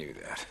sure I knew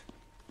that.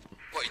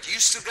 What, you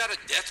still got a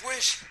death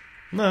wish?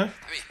 No. I mean,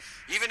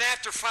 even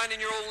after finding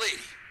your old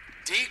lady,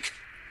 Deke?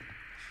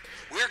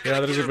 We're gonna Yeah,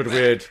 that get is a her bit back.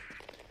 weird.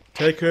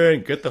 Take her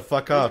and get the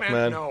fuck out,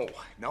 man.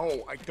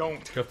 No, I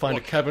don't. Go find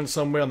a cabin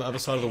somewhere on the other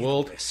side of the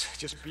world.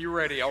 Just be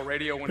ready. I'll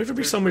radio when Maybe it's be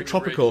clear to somewhere bring the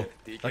tropical, rig.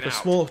 like Deacon a out.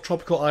 small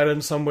tropical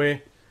island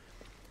somewhere.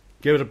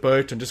 Give it a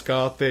boat and just go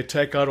out there,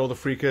 take out all the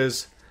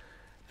freakers,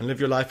 and live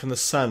your life in the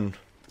sun.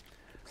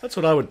 That's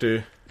what I would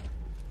do.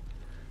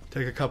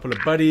 Take a couple of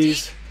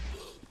buddies.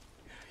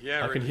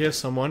 Yeah, I can hear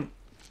someone.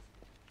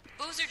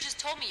 Boozer just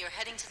told me you're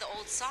heading to the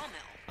old sawmill.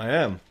 I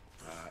am.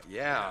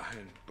 Yeah,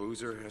 and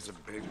Boozer has a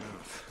big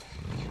mouth.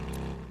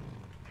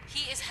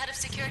 He is head of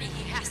security.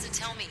 He has to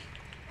tell me.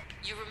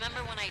 You remember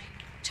when I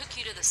took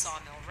you to the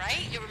sawmill,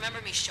 right? You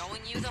remember me showing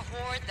you the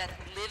horde that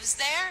lives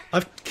there?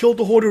 I've killed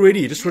the horde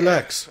already. Just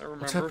relax. I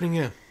remember. What's happening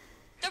here?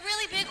 The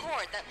really big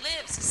horde that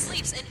lives,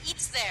 sleeps, and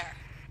eats there.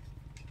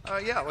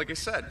 Yeah, like I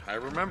said, I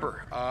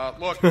remember.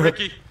 Look,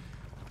 Ricky,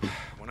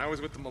 when I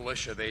was with the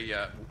militia,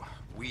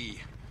 we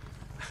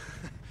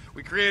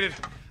created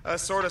a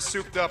sort of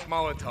souped-up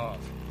Molotov.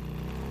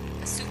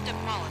 A souped-up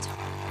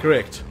Molotov.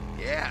 Correct.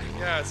 Yeah,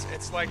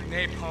 it's like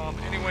napalm.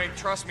 Anyway,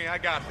 trust me, I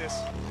got this.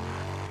 I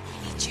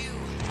need you,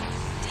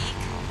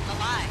 Deke,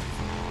 alive.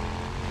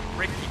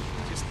 Ricky,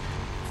 just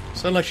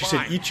Sound like she said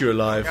fine. eat you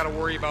alive. Don't gotta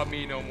worry about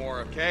me no more,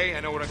 okay? I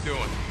know what I'm doing.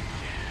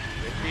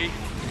 Ricky,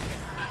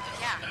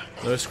 Yeah.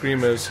 No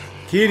screamers.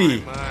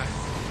 Kitty.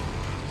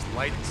 just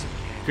lighting some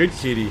Good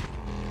kitty.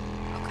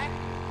 Okay.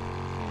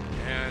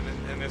 and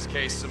in this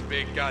case, some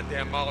big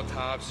goddamn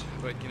Molotovs,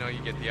 but you know, you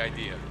get the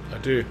idea. I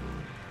do.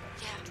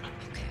 Yeah.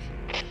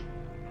 Okay.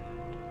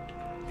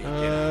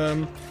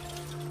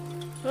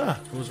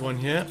 There was one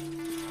here.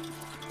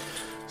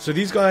 So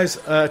these guys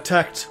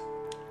attacked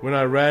when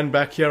I ran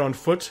back here on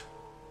foot.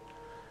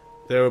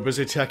 They were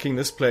busy attacking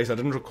this place. I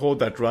didn't record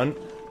that run.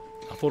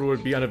 I thought it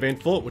would be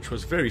uneventful, which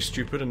was very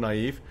stupid and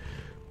naive.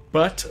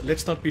 But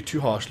let's not be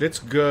too harsh. Let's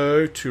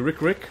go to Rick.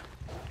 Where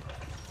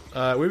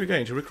are we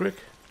going? To Rick?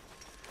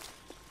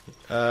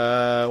 What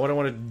I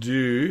want to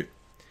do...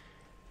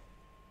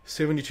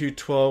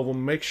 7212. We'll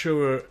make sure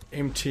we're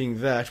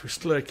emptying that. We're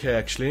still okay,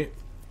 actually.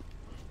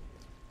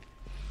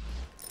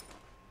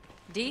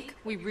 Deke,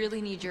 we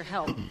really need your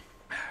help.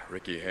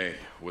 Ricky, hey,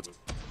 what's...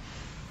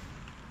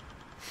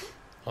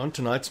 On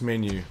tonight's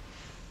menu,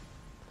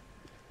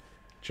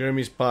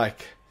 Jeremy's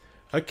bike.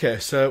 Okay,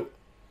 so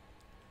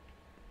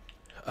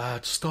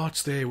it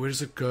starts there. Where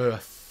does it go? I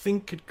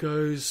think it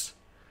goes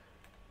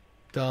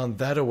down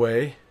that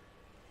way.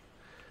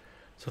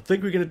 So I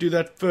think we're going to do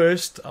that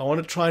first. I want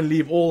to try and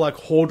leave all like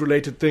horde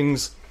related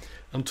things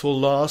until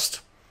last.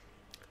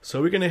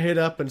 So we're going to head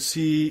up and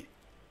see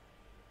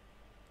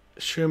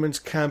Sherman's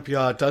camp.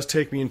 Yeah, it does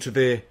take me into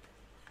there.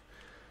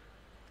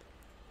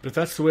 But if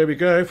that's the way we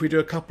go, if we do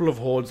a couple of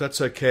hordes, that's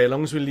okay. As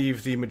long as we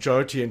leave the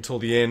majority until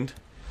the end,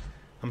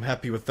 I'm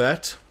happy with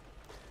that.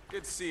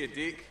 Good to see you,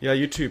 Deke. Yeah,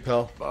 you too,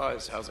 pal.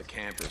 Buzz, how's a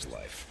camper's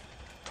life?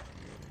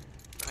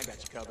 I got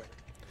you covered.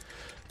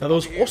 Now, there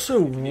was also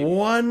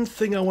one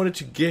thing I wanted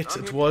to get.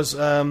 It was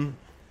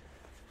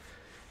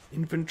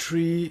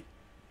inventory.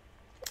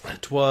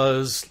 It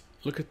was,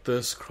 look at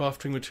this,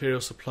 crafting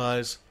material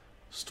supplies,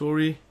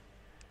 story.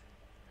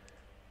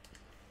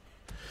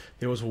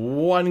 There was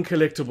one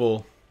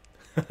collectible.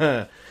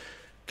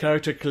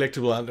 Character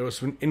collectible, and it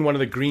was in one of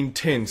the green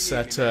tents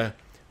at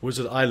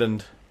Wizard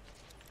Island.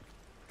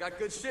 Got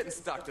good shit in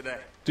stock today.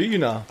 Do you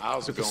now?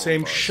 How's it With the going,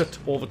 same Buzz? shit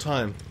all the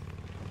time.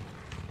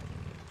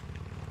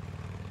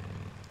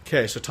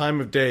 Okay, so time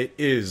of day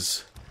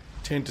is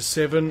 10 to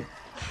 7.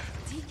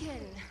 Deacon.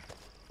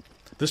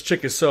 This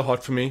chick is so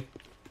hot for me.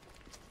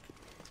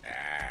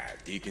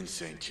 Deacon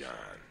St. John.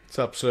 What's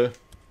up, sir?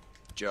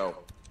 Joe.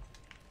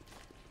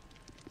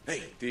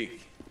 Hey,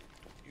 Deke.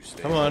 You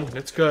stay Come on,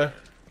 let's go.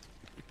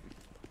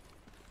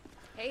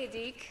 Hey,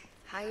 Deke.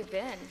 How you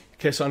been?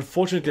 Okay, so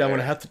unfortunately I'm going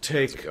to have to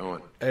How's it take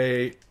going?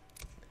 a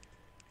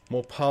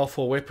more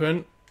powerful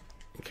weapon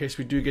in case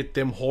we do get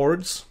them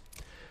hordes.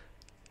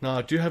 Now,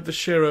 I do have the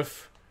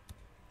sheriff.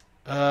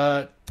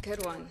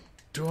 Good one.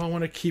 Do I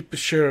want to keep the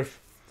sheriff?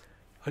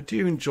 I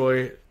do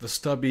enjoy the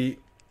stubby.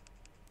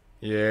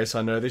 Yes,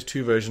 I know, there's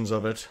two versions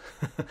of it.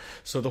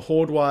 So the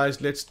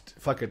horde-wise, let's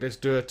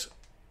do it.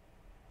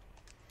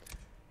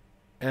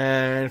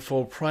 And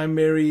for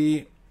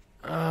primary,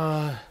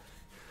 kind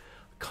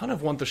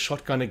of want the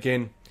shotgun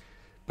again,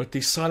 but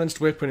the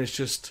silenced weapon is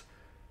just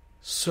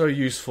so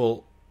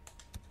useful.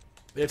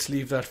 Let's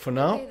leave that for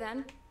now. Okay,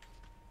 then.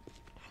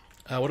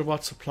 What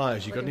about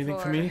supplies? You got Looking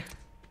anything for me?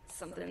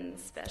 Something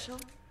special?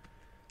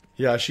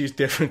 Yeah, she's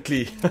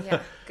definitely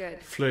Yeah,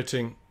 good.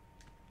 flirting.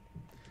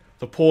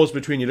 The pause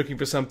between you looking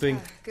for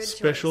something Good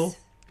special. choice.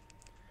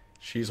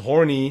 She's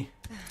horny.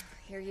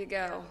 Here you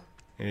go.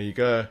 There you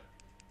go.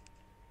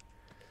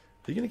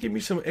 you going to give me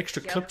some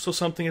extra clips or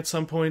something at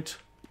some point?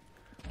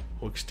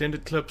 Or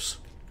extended clips?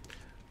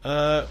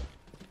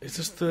 Is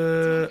this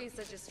the... Don't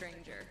be such a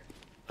stranger.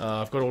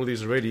 I've got all of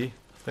these already,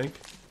 I think.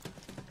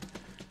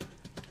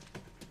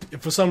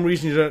 If for some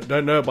reason you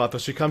don't know about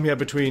this, you come here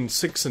between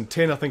 6 and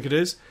 10, I think it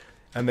is,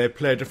 and they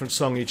play a different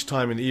song each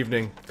time in the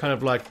evening, kind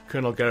of like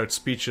Colonel Garrett's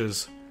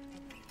speeches.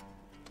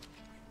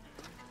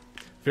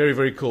 Very,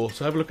 very cool.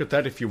 So have a look at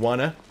that if you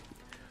wanna.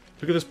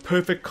 Look at this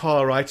perfect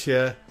car right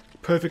here.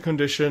 Perfect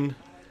condition.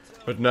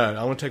 But no,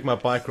 I want to take my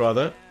bike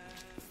rather.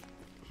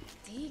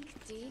 Deke.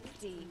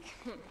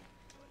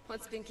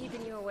 What's been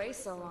keeping you away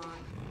so long?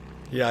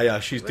 Yeah,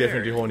 she's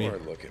definitely horny. You are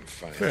looking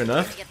fine. Fair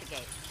enough. Get the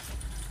gate.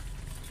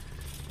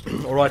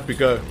 Alright, we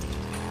go.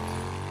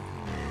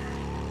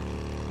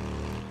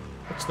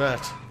 What's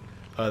that?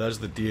 Oh, those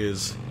are the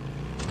deers.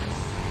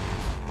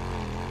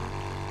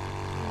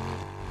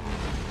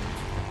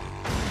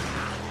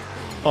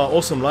 Oh,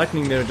 awesome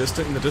lightning there in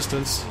the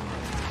distance.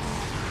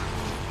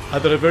 I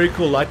did a very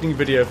cool lightning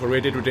video for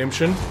Red Dead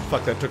Redemption.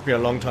 Fuck, that took me a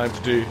long time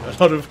to do. A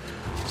lot of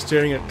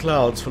staring at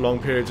clouds for long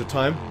periods of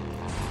time.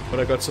 But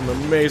I got some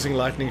amazing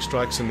lightning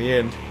strikes in the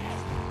end.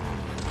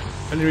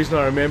 Only reason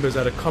I remember is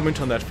I had a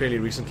comment on that fairly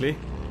recently.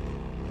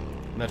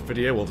 In that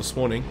video, well, this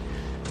morning.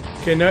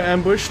 Okay, no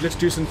ambush. Let's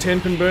do some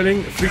 10-pin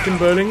burning. Freaking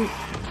burning.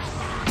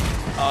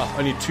 Ah,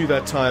 only 2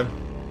 that time.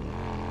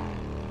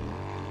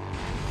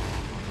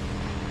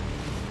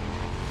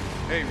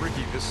 Hey,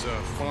 Ricky, this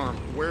farm,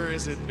 where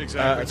is it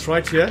exactly? It's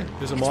right here.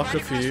 There's a It's marker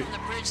right for across you. from the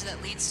bridge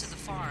that leads to the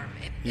farm.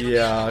 It'll be on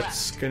Yeah, the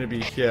it's left. gonna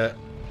be here.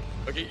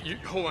 Okay,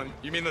 hold on.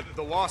 You mean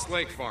the Lost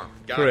Lake farm?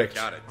 Correct.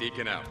 Got it.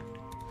 Deacon out.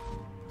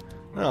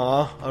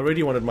 Ah, I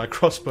already wanted my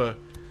crossbow.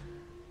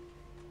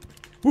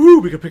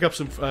 Woohoo! We could pick up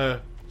some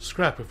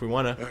scrap if we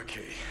wanna.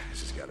 Okay,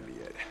 this has got to be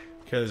it.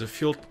 Okay, there's a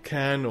fuel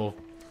can or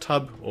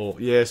tub or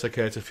yes,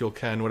 okay, it's a fuel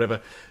can,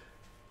 whatever.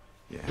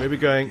 Yeah. Where are we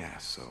going? Yeah,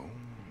 so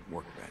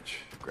workbench.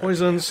 Grab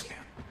Poisons. the gas can.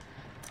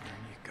 Where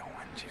are you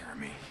going,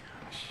 Jeremy?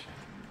 Oh,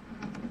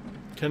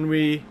 shit. Can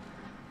we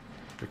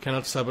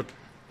cannot sabotage.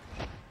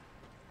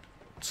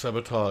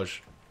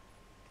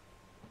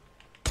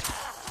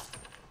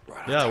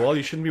 Right Yeah, well,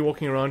 you shouldn't be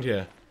walking around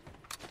here.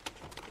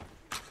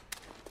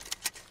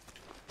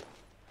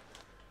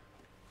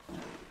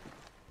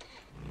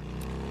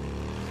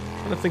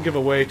 Trying to think of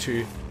a way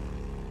to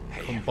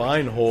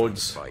combine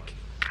hordes. Bike.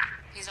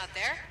 He's not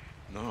there?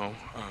 No,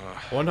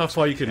 I wonder how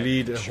far you could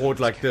lead a horde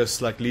like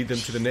this, like lead them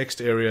to the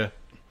next area.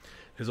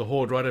 There's a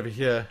horde right over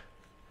here.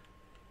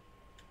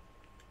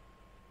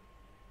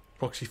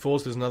 Proxy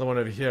Falls, there's another one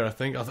over here, I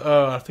think.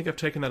 I think I've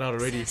taken that out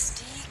already.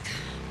 Mystique.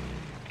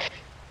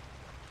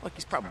 like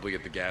he's probably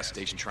at the gas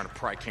station trying to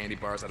pry candy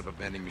bars out of a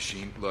vending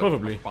machine. Look,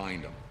 Probably. I'll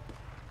find him.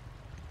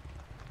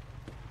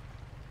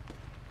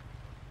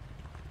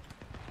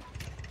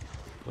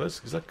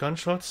 Is that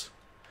gunshots?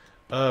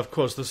 Of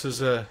course, this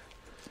is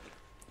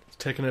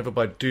taken over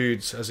by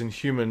dudes, as in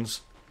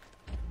humans.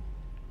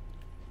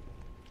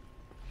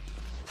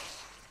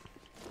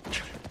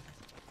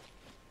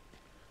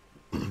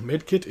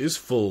 Medkit is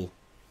full.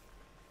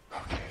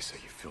 Okay, so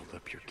you filled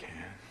up your can.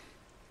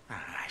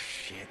 Ah,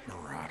 shit,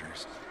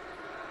 marauders.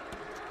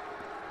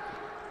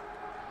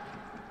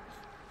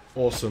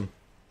 Awesome.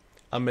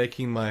 I'm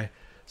making my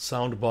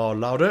sound bar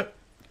louder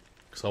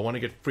because I want to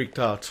get freaked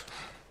out.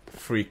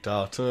 Freaked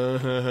out.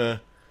 Okay,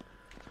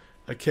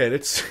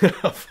 let's...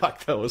 oh,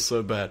 fuck, that was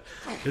so bad.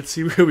 Let's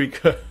see where we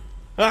go.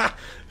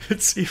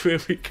 Let's see where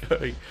we're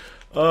going.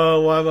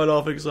 Oh, why am I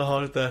laughing so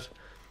hard at that?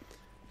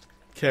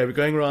 Okay, we're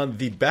going around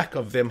the back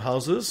of them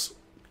houses.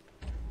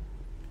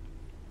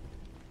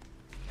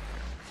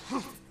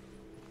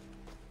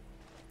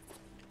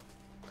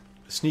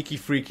 Sneaky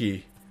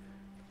freaky.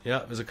 Yeah,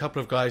 there's a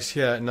couple of guys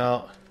here.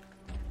 Now,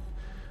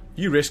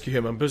 you rescue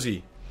him, I'm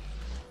busy.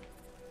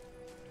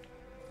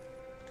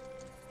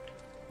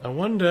 I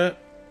wonder...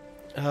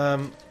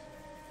 Oh.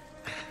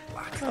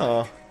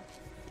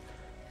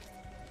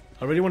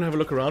 I really want to have a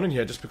look around in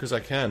here just because I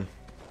can.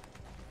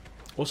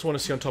 Also want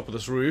to see on top of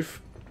this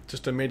roof.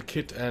 Just a med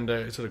kit and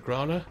is it a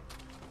growler?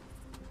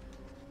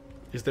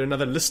 Is there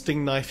another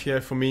listing knife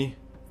here for me?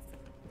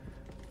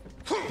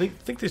 I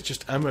think there's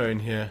just ammo in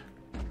here.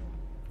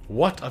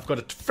 What? I've got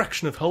a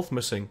fraction of health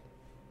missing.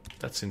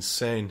 That's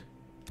insane.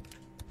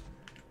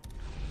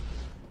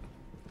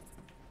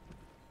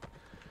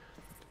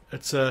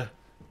 It's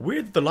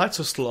weird that the lights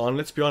are still on,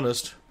 let's be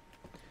honest.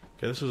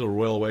 Okay, this was a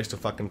royal waste of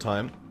fucking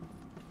time.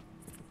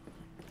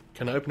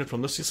 Can I open it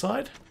from this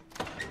side?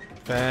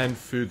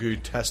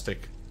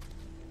 Fan-fugu-tastic.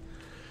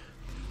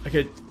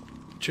 Okay,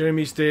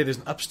 Jeremy's there, there's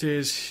an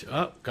upstairs...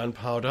 Oh,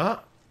 gunpowder.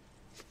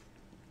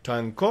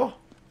 Tanko.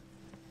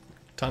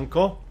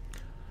 Tanko.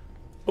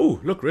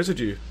 Oh, look,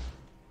 residue.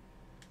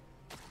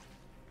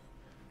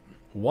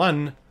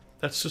 1.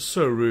 That's just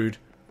so rude.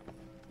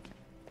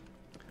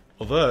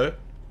 Although,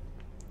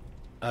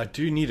 I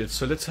do need it,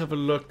 so let's have a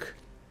look.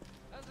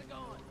 How's it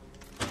going?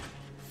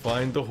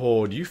 Find the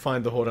Horde. You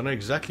find the Horde. I know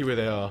exactly where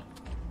they are.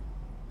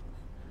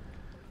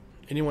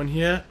 Anyone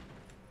here?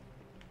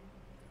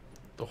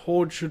 The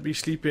Horde should be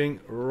sleeping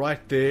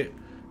right there.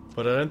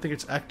 But I don't think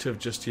it's active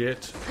just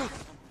yet.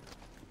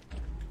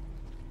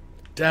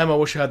 Damn, I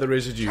wish I had the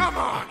residue. Come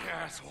on,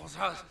 assholes.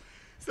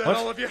 Is that What?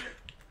 all of you?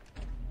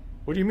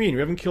 What do you mean? We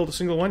haven't killed a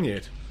single one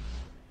yet.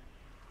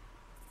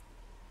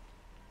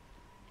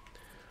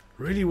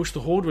 Really wish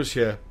the Horde was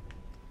here.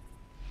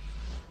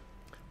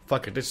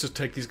 Fuck it, let's just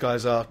take these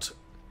guys out.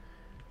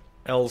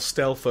 El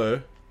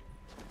Stelfo.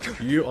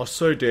 You are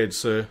so dead,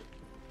 sir.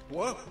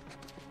 What?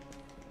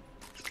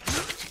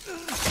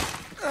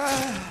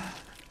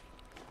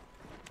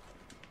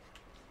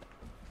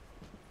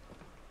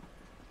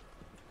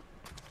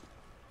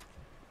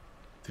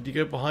 Did you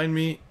go behind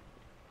me?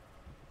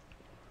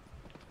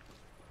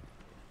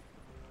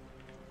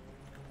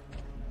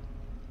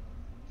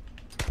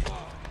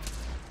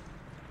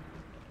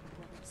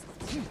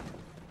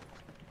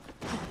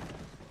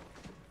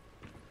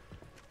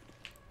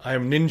 I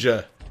am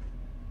ninja.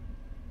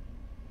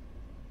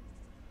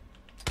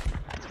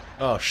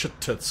 Oh, shit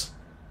tits.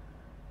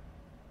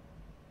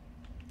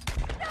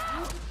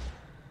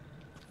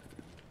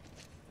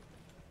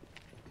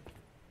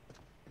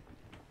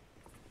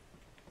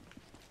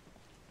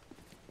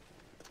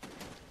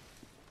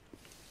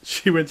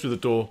 She went through the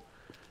door.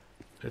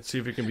 Let's see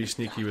if we can be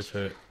sneaky with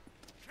her.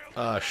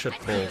 Ah, shit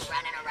balls.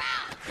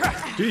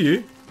 Do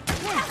you?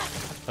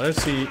 I don't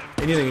see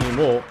anything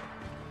anymore.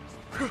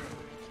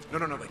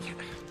 No, they can't.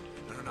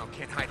 No,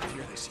 can't hide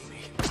here. They see me.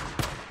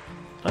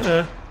 I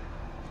know.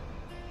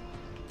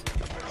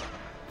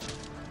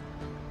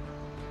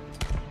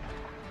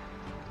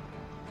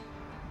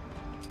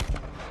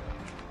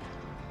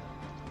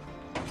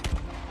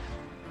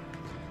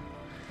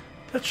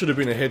 That should have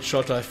been a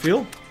headshot, I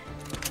feel.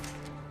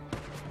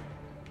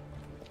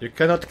 You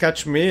cannot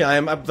catch me, I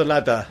am up the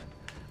ladder.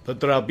 The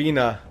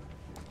drabina.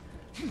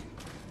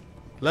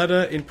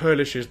 Ladder in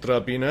Polish is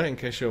drabina, in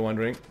case you're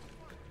wondering.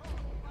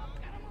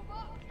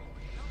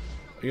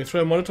 Are you gonna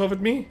throw a Molotov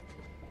at me?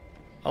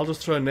 I'll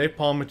just throw a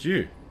napalm at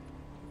you.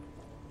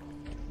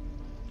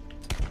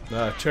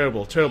 Nah,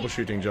 terrible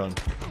shooting, John.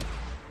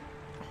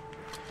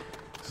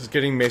 This is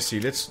getting messy.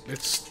 Let's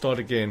start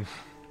again.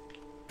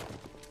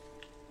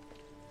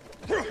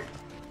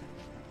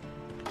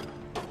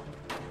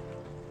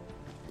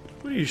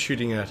 What are you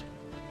shooting at?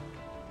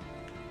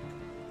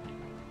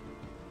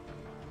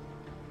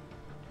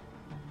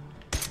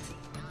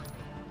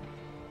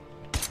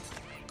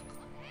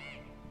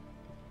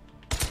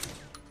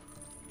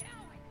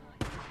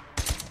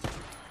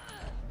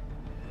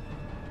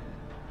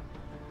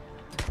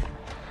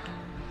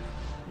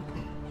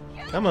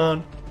 Come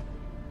on.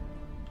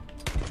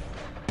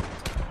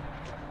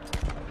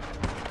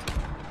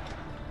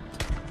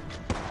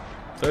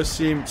 Those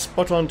seem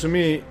spot on to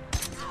me.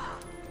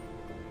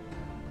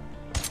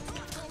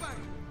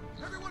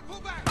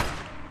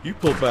 You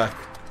pull back.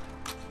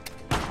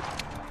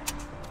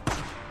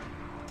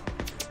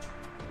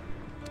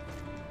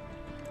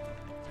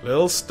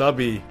 Little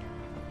stubby.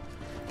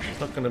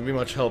 Not gonna be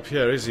much help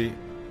here, is he?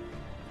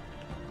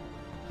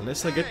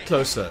 Unless I get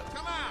closer.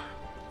 Come out.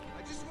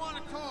 I just want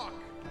to talk.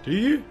 Do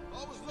you?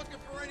 Always looking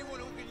for anyone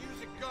who can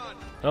use a gun.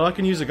 Oh, I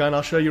can use a gun.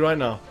 I'll show you right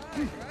now.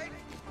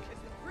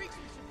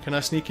 Can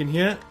I sneak in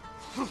here?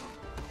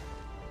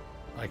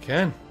 I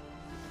can.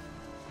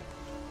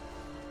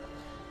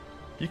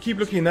 You keep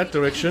looking in that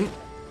direction.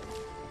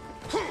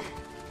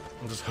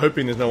 I'm just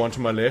hoping there's no one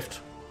to my left.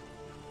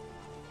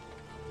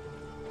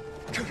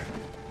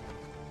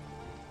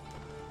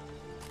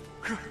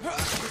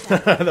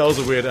 That was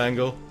a weird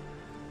angle.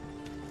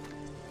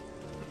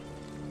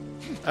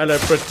 Hello,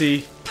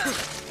 pretty.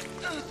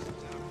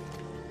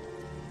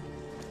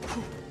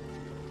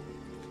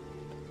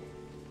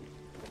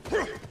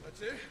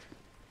 That's it?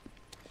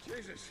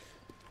 Jesus.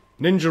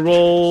 Ninja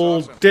roll,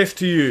 Awesome. death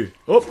to you.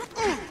 Oh.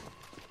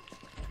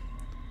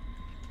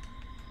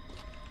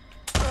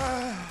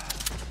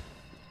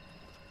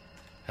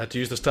 Had to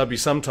use the stubby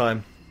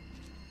sometime.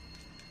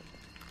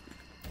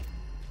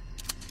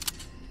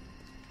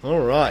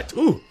 Alright.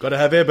 Ooh, gotta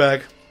have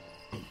airbag.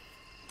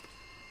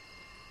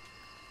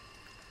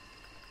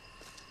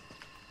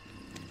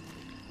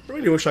 I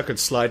really wish I could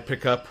slide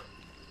pick up.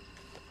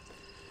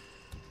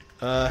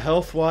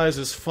 Health wise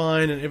is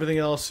fine and everything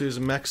else is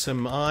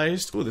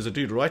maximized. Oh, there's a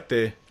dude right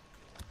there.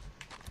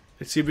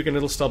 Let's see if we can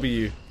little stubby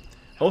you.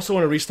 I also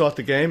want to restart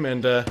the game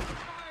and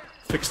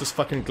fix this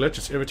fucking glitch.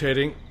 It's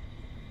irritating.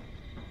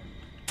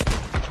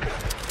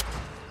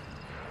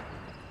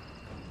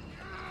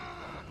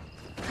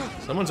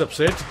 Someone's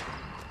upset.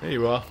 There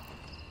you are.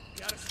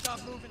 Gotta stop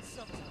moving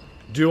something.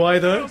 Do I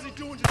though? What's he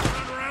doing just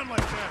running around like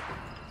that?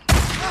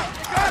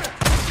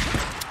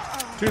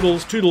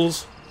 Toodles,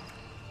 toodles.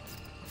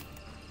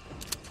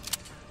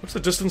 What's the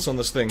distance on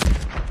this thing?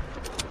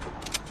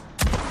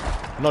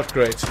 Not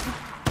great.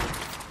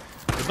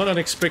 It's not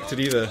unexpected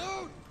either.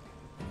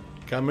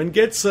 Come and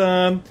get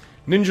some.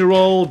 Ninja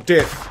roll,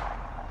 death.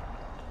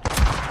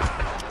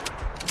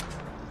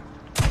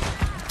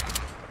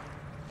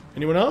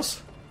 Anyone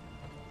else?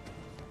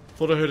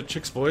 Thought I heard a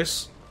chick's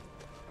voice.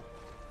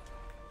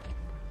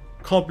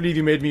 Can't believe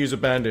you made me use a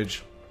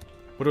bandage.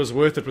 But it was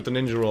worth it with the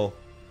ninja roll.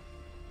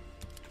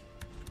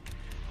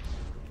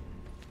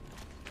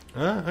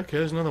 Ah, okay,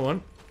 there's another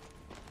one.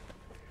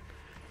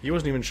 He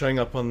wasn't even showing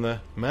up on the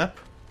map.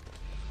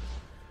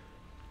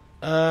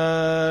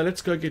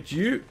 Let's go get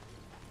you.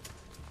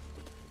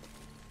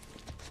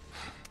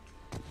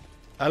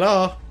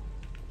 Hello?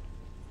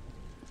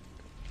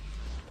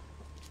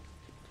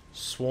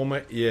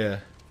 Swarmer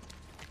ear.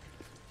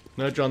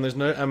 No, John, there's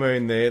no ammo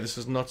in there. This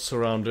is not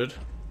surrounded.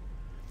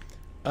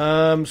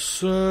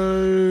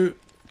 So...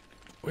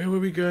 where were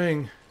we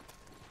going?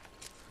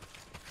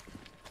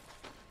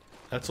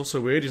 That's also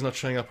weird. He's not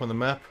showing up on the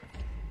map.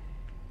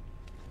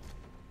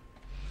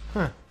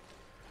 Huh.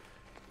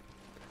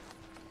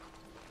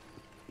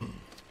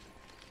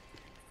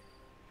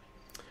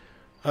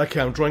 Okay,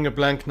 I'm drawing a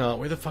blank now.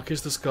 Where the fuck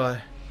is this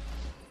guy?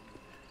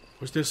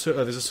 Was there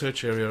oh, there's a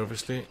search area,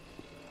 obviously.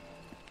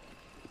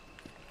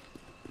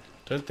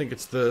 Don't think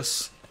it's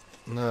this.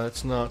 No,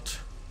 it's not.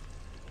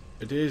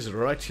 It is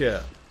right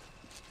here.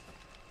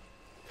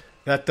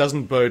 That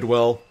doesn't bode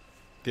well.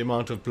 The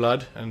amount of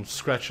blood and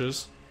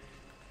scratches.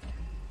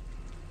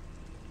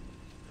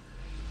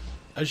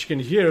 As you can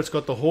hear, it's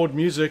got the Horde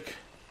music.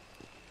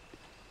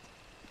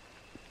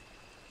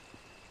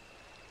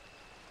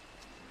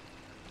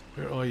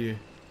 Where are you?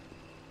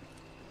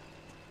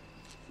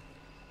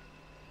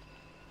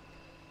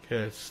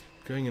 Okay, it's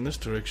going in this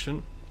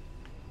direction.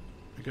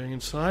 We're going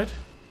inside.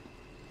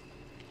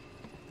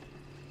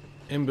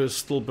 Ember's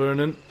still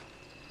burning.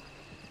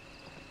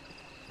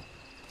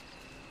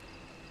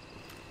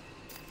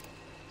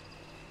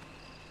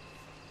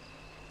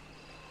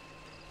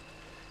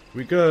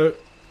 We go.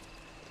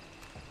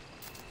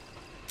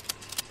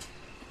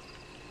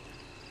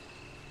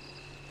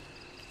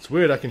 It's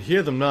weird, I can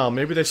hear them now.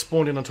 Maybe they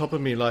spawned in on top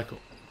of me like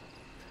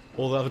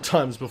all the other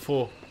times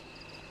before.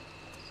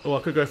 Oh,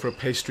 I could go for a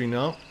pastry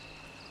now.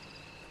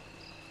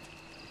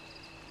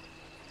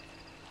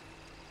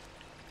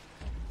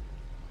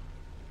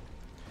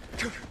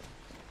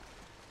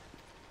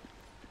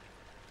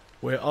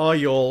 Where are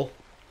y'all?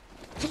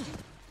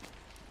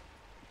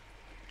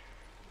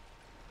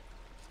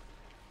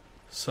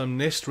 Some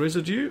nest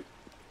residue?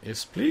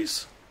 Yes,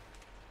 please.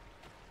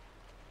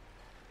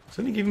 It's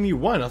only giving me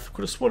one. I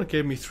could have sworn it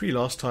gave me 3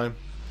 last time.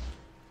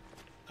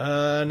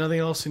 Nothing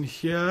else in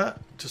here.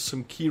 Just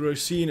some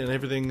kerosene and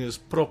everything is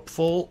prop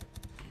full.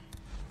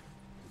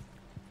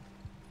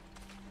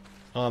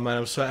 Oh man,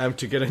 I'm so amped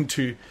to get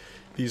into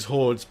these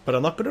hordes, but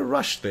I'm not going to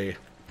rush there.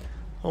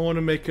 I want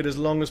to make it as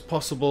long as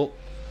possible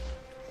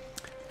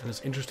and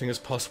as interesting as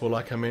possible,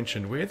 like I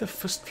mentioned. Where the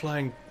fist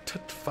flying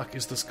tit fuck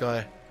is this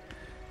guy?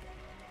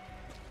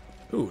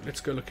 Ooh,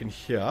 let's go look in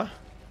here.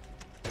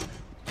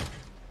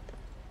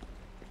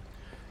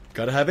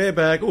 Gotta have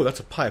airbag. Oh, that's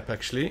a pipe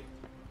actually.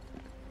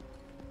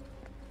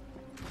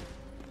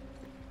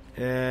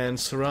 And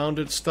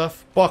surrounded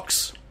stuff.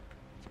 Box.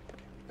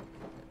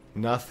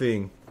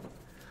 Nothing.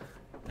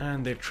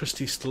 And the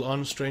electricity's still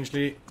on,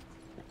 strangely.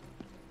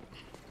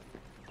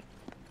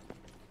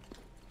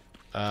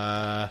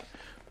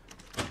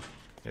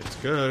 Let's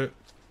go.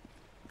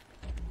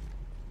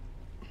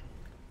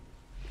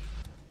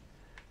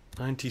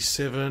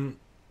 97.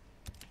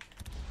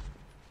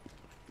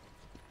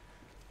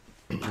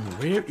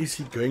 Where is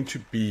he going to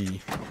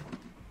be?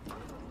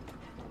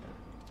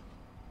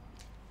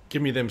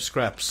 Give me them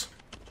scraps.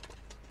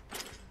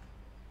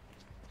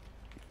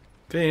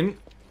 Then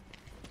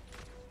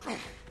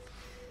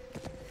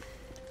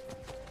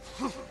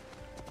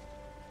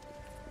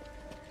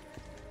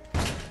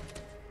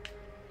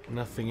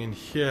nothing in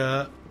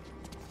here.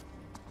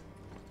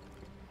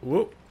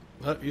 Whoop,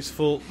 that is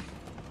full.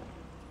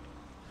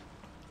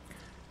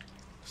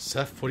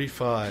 SAF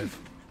 45.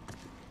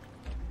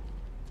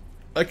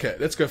 Okay,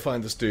 let's go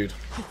find this dude.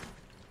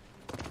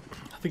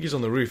 I think he's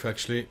on the roof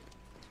actually.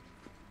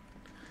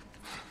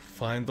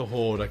 Find the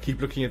Horde. I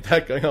keep looking at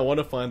that going, I want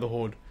to find the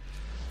Horde.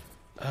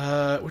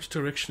 Which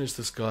direction is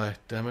this guy?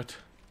 Damn it.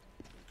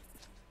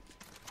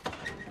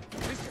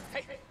 Mister,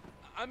 hey,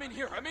 I'm in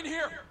here, I'm in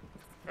here!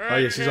 Oh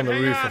yes, he's on the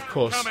roof, of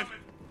course.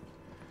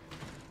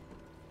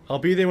 I'll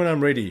be there when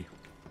I'm ready.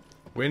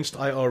 Whenst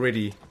I are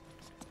ready.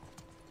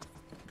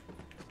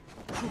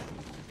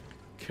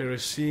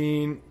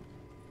 Kerosene.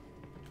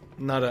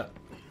 Nada.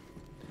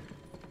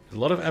 A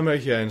lot of ammo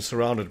here and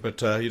surrounded,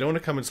 but you don't want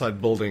to come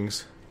inside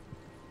buildings.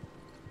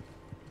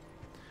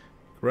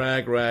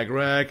 Rag, rag,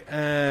 rag,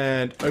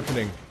 and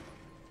opening.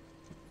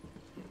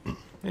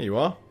 There you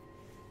are.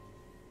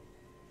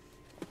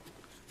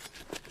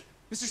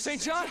 Mr.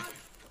 St. John?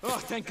 Oh,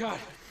 thank God.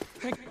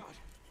 Thank God.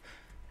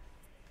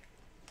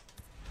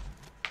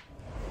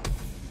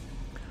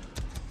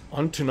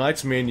 On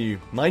tonight's menu,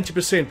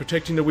 90%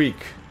 protecting the weak.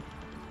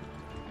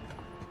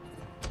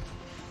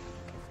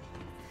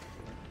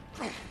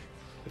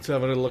 Let's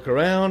have a little look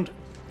around,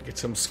 get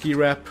some ski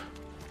wrap,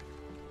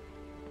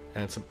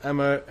 and some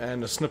ammo,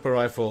 and a sniper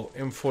rifle,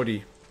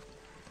 M40.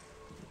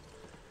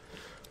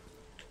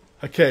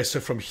 Okay, so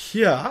from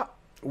here,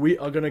 we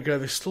are going to go,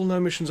 there's still no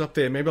missions up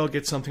there, maybe I'll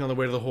get something on the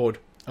way to the Horde,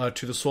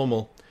 to the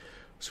sawmill.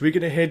 So we're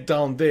going to head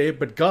down there.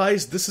 But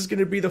guys, this is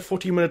going to be the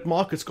 40-minute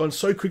mark. It's gone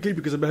so quickly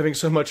because I'm having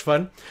so much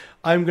fun.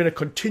 I'm going to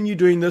continue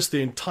doing this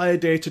the entire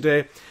day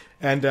today.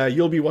 And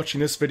you'll be watching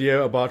this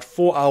video about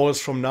 4 hours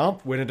from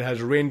now when it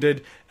has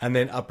rendered and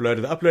then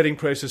uploaded. The uploading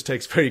process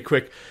takes very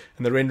quick,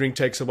 and the rendering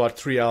takes about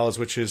 3 hours,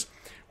 which is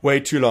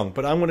way too long.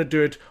 But I'm going to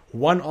do it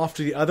one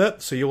after the other,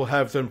 so you'll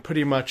have them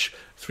pretty much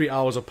 3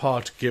 hours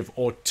apart, give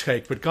or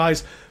take. But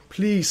guys,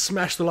 please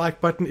smash the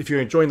like button if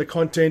you're enjoying the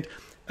content.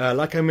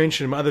 Like I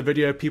mentioned in my other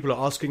video, people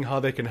are asking how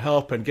they can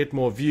help and get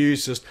more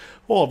views. Just,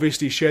 well,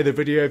 obviously share the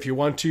video if you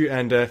want to,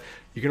 and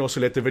you can also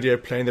let the video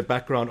play in the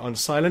background on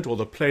silent or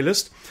the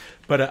playlist.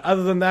 But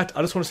other than that,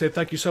 I just want to say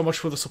thank you so much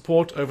for the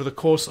support over the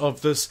course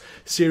of this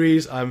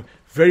series. I'm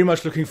very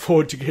much looking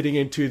forward to getting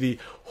into the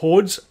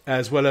Hordes,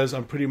 as well as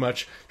I'm pretty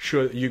much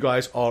sure that you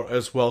guys are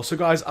as well. So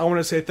guys, I want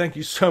to say thank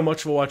you so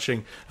much for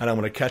watching, and I'm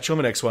going to catch you on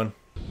the next one.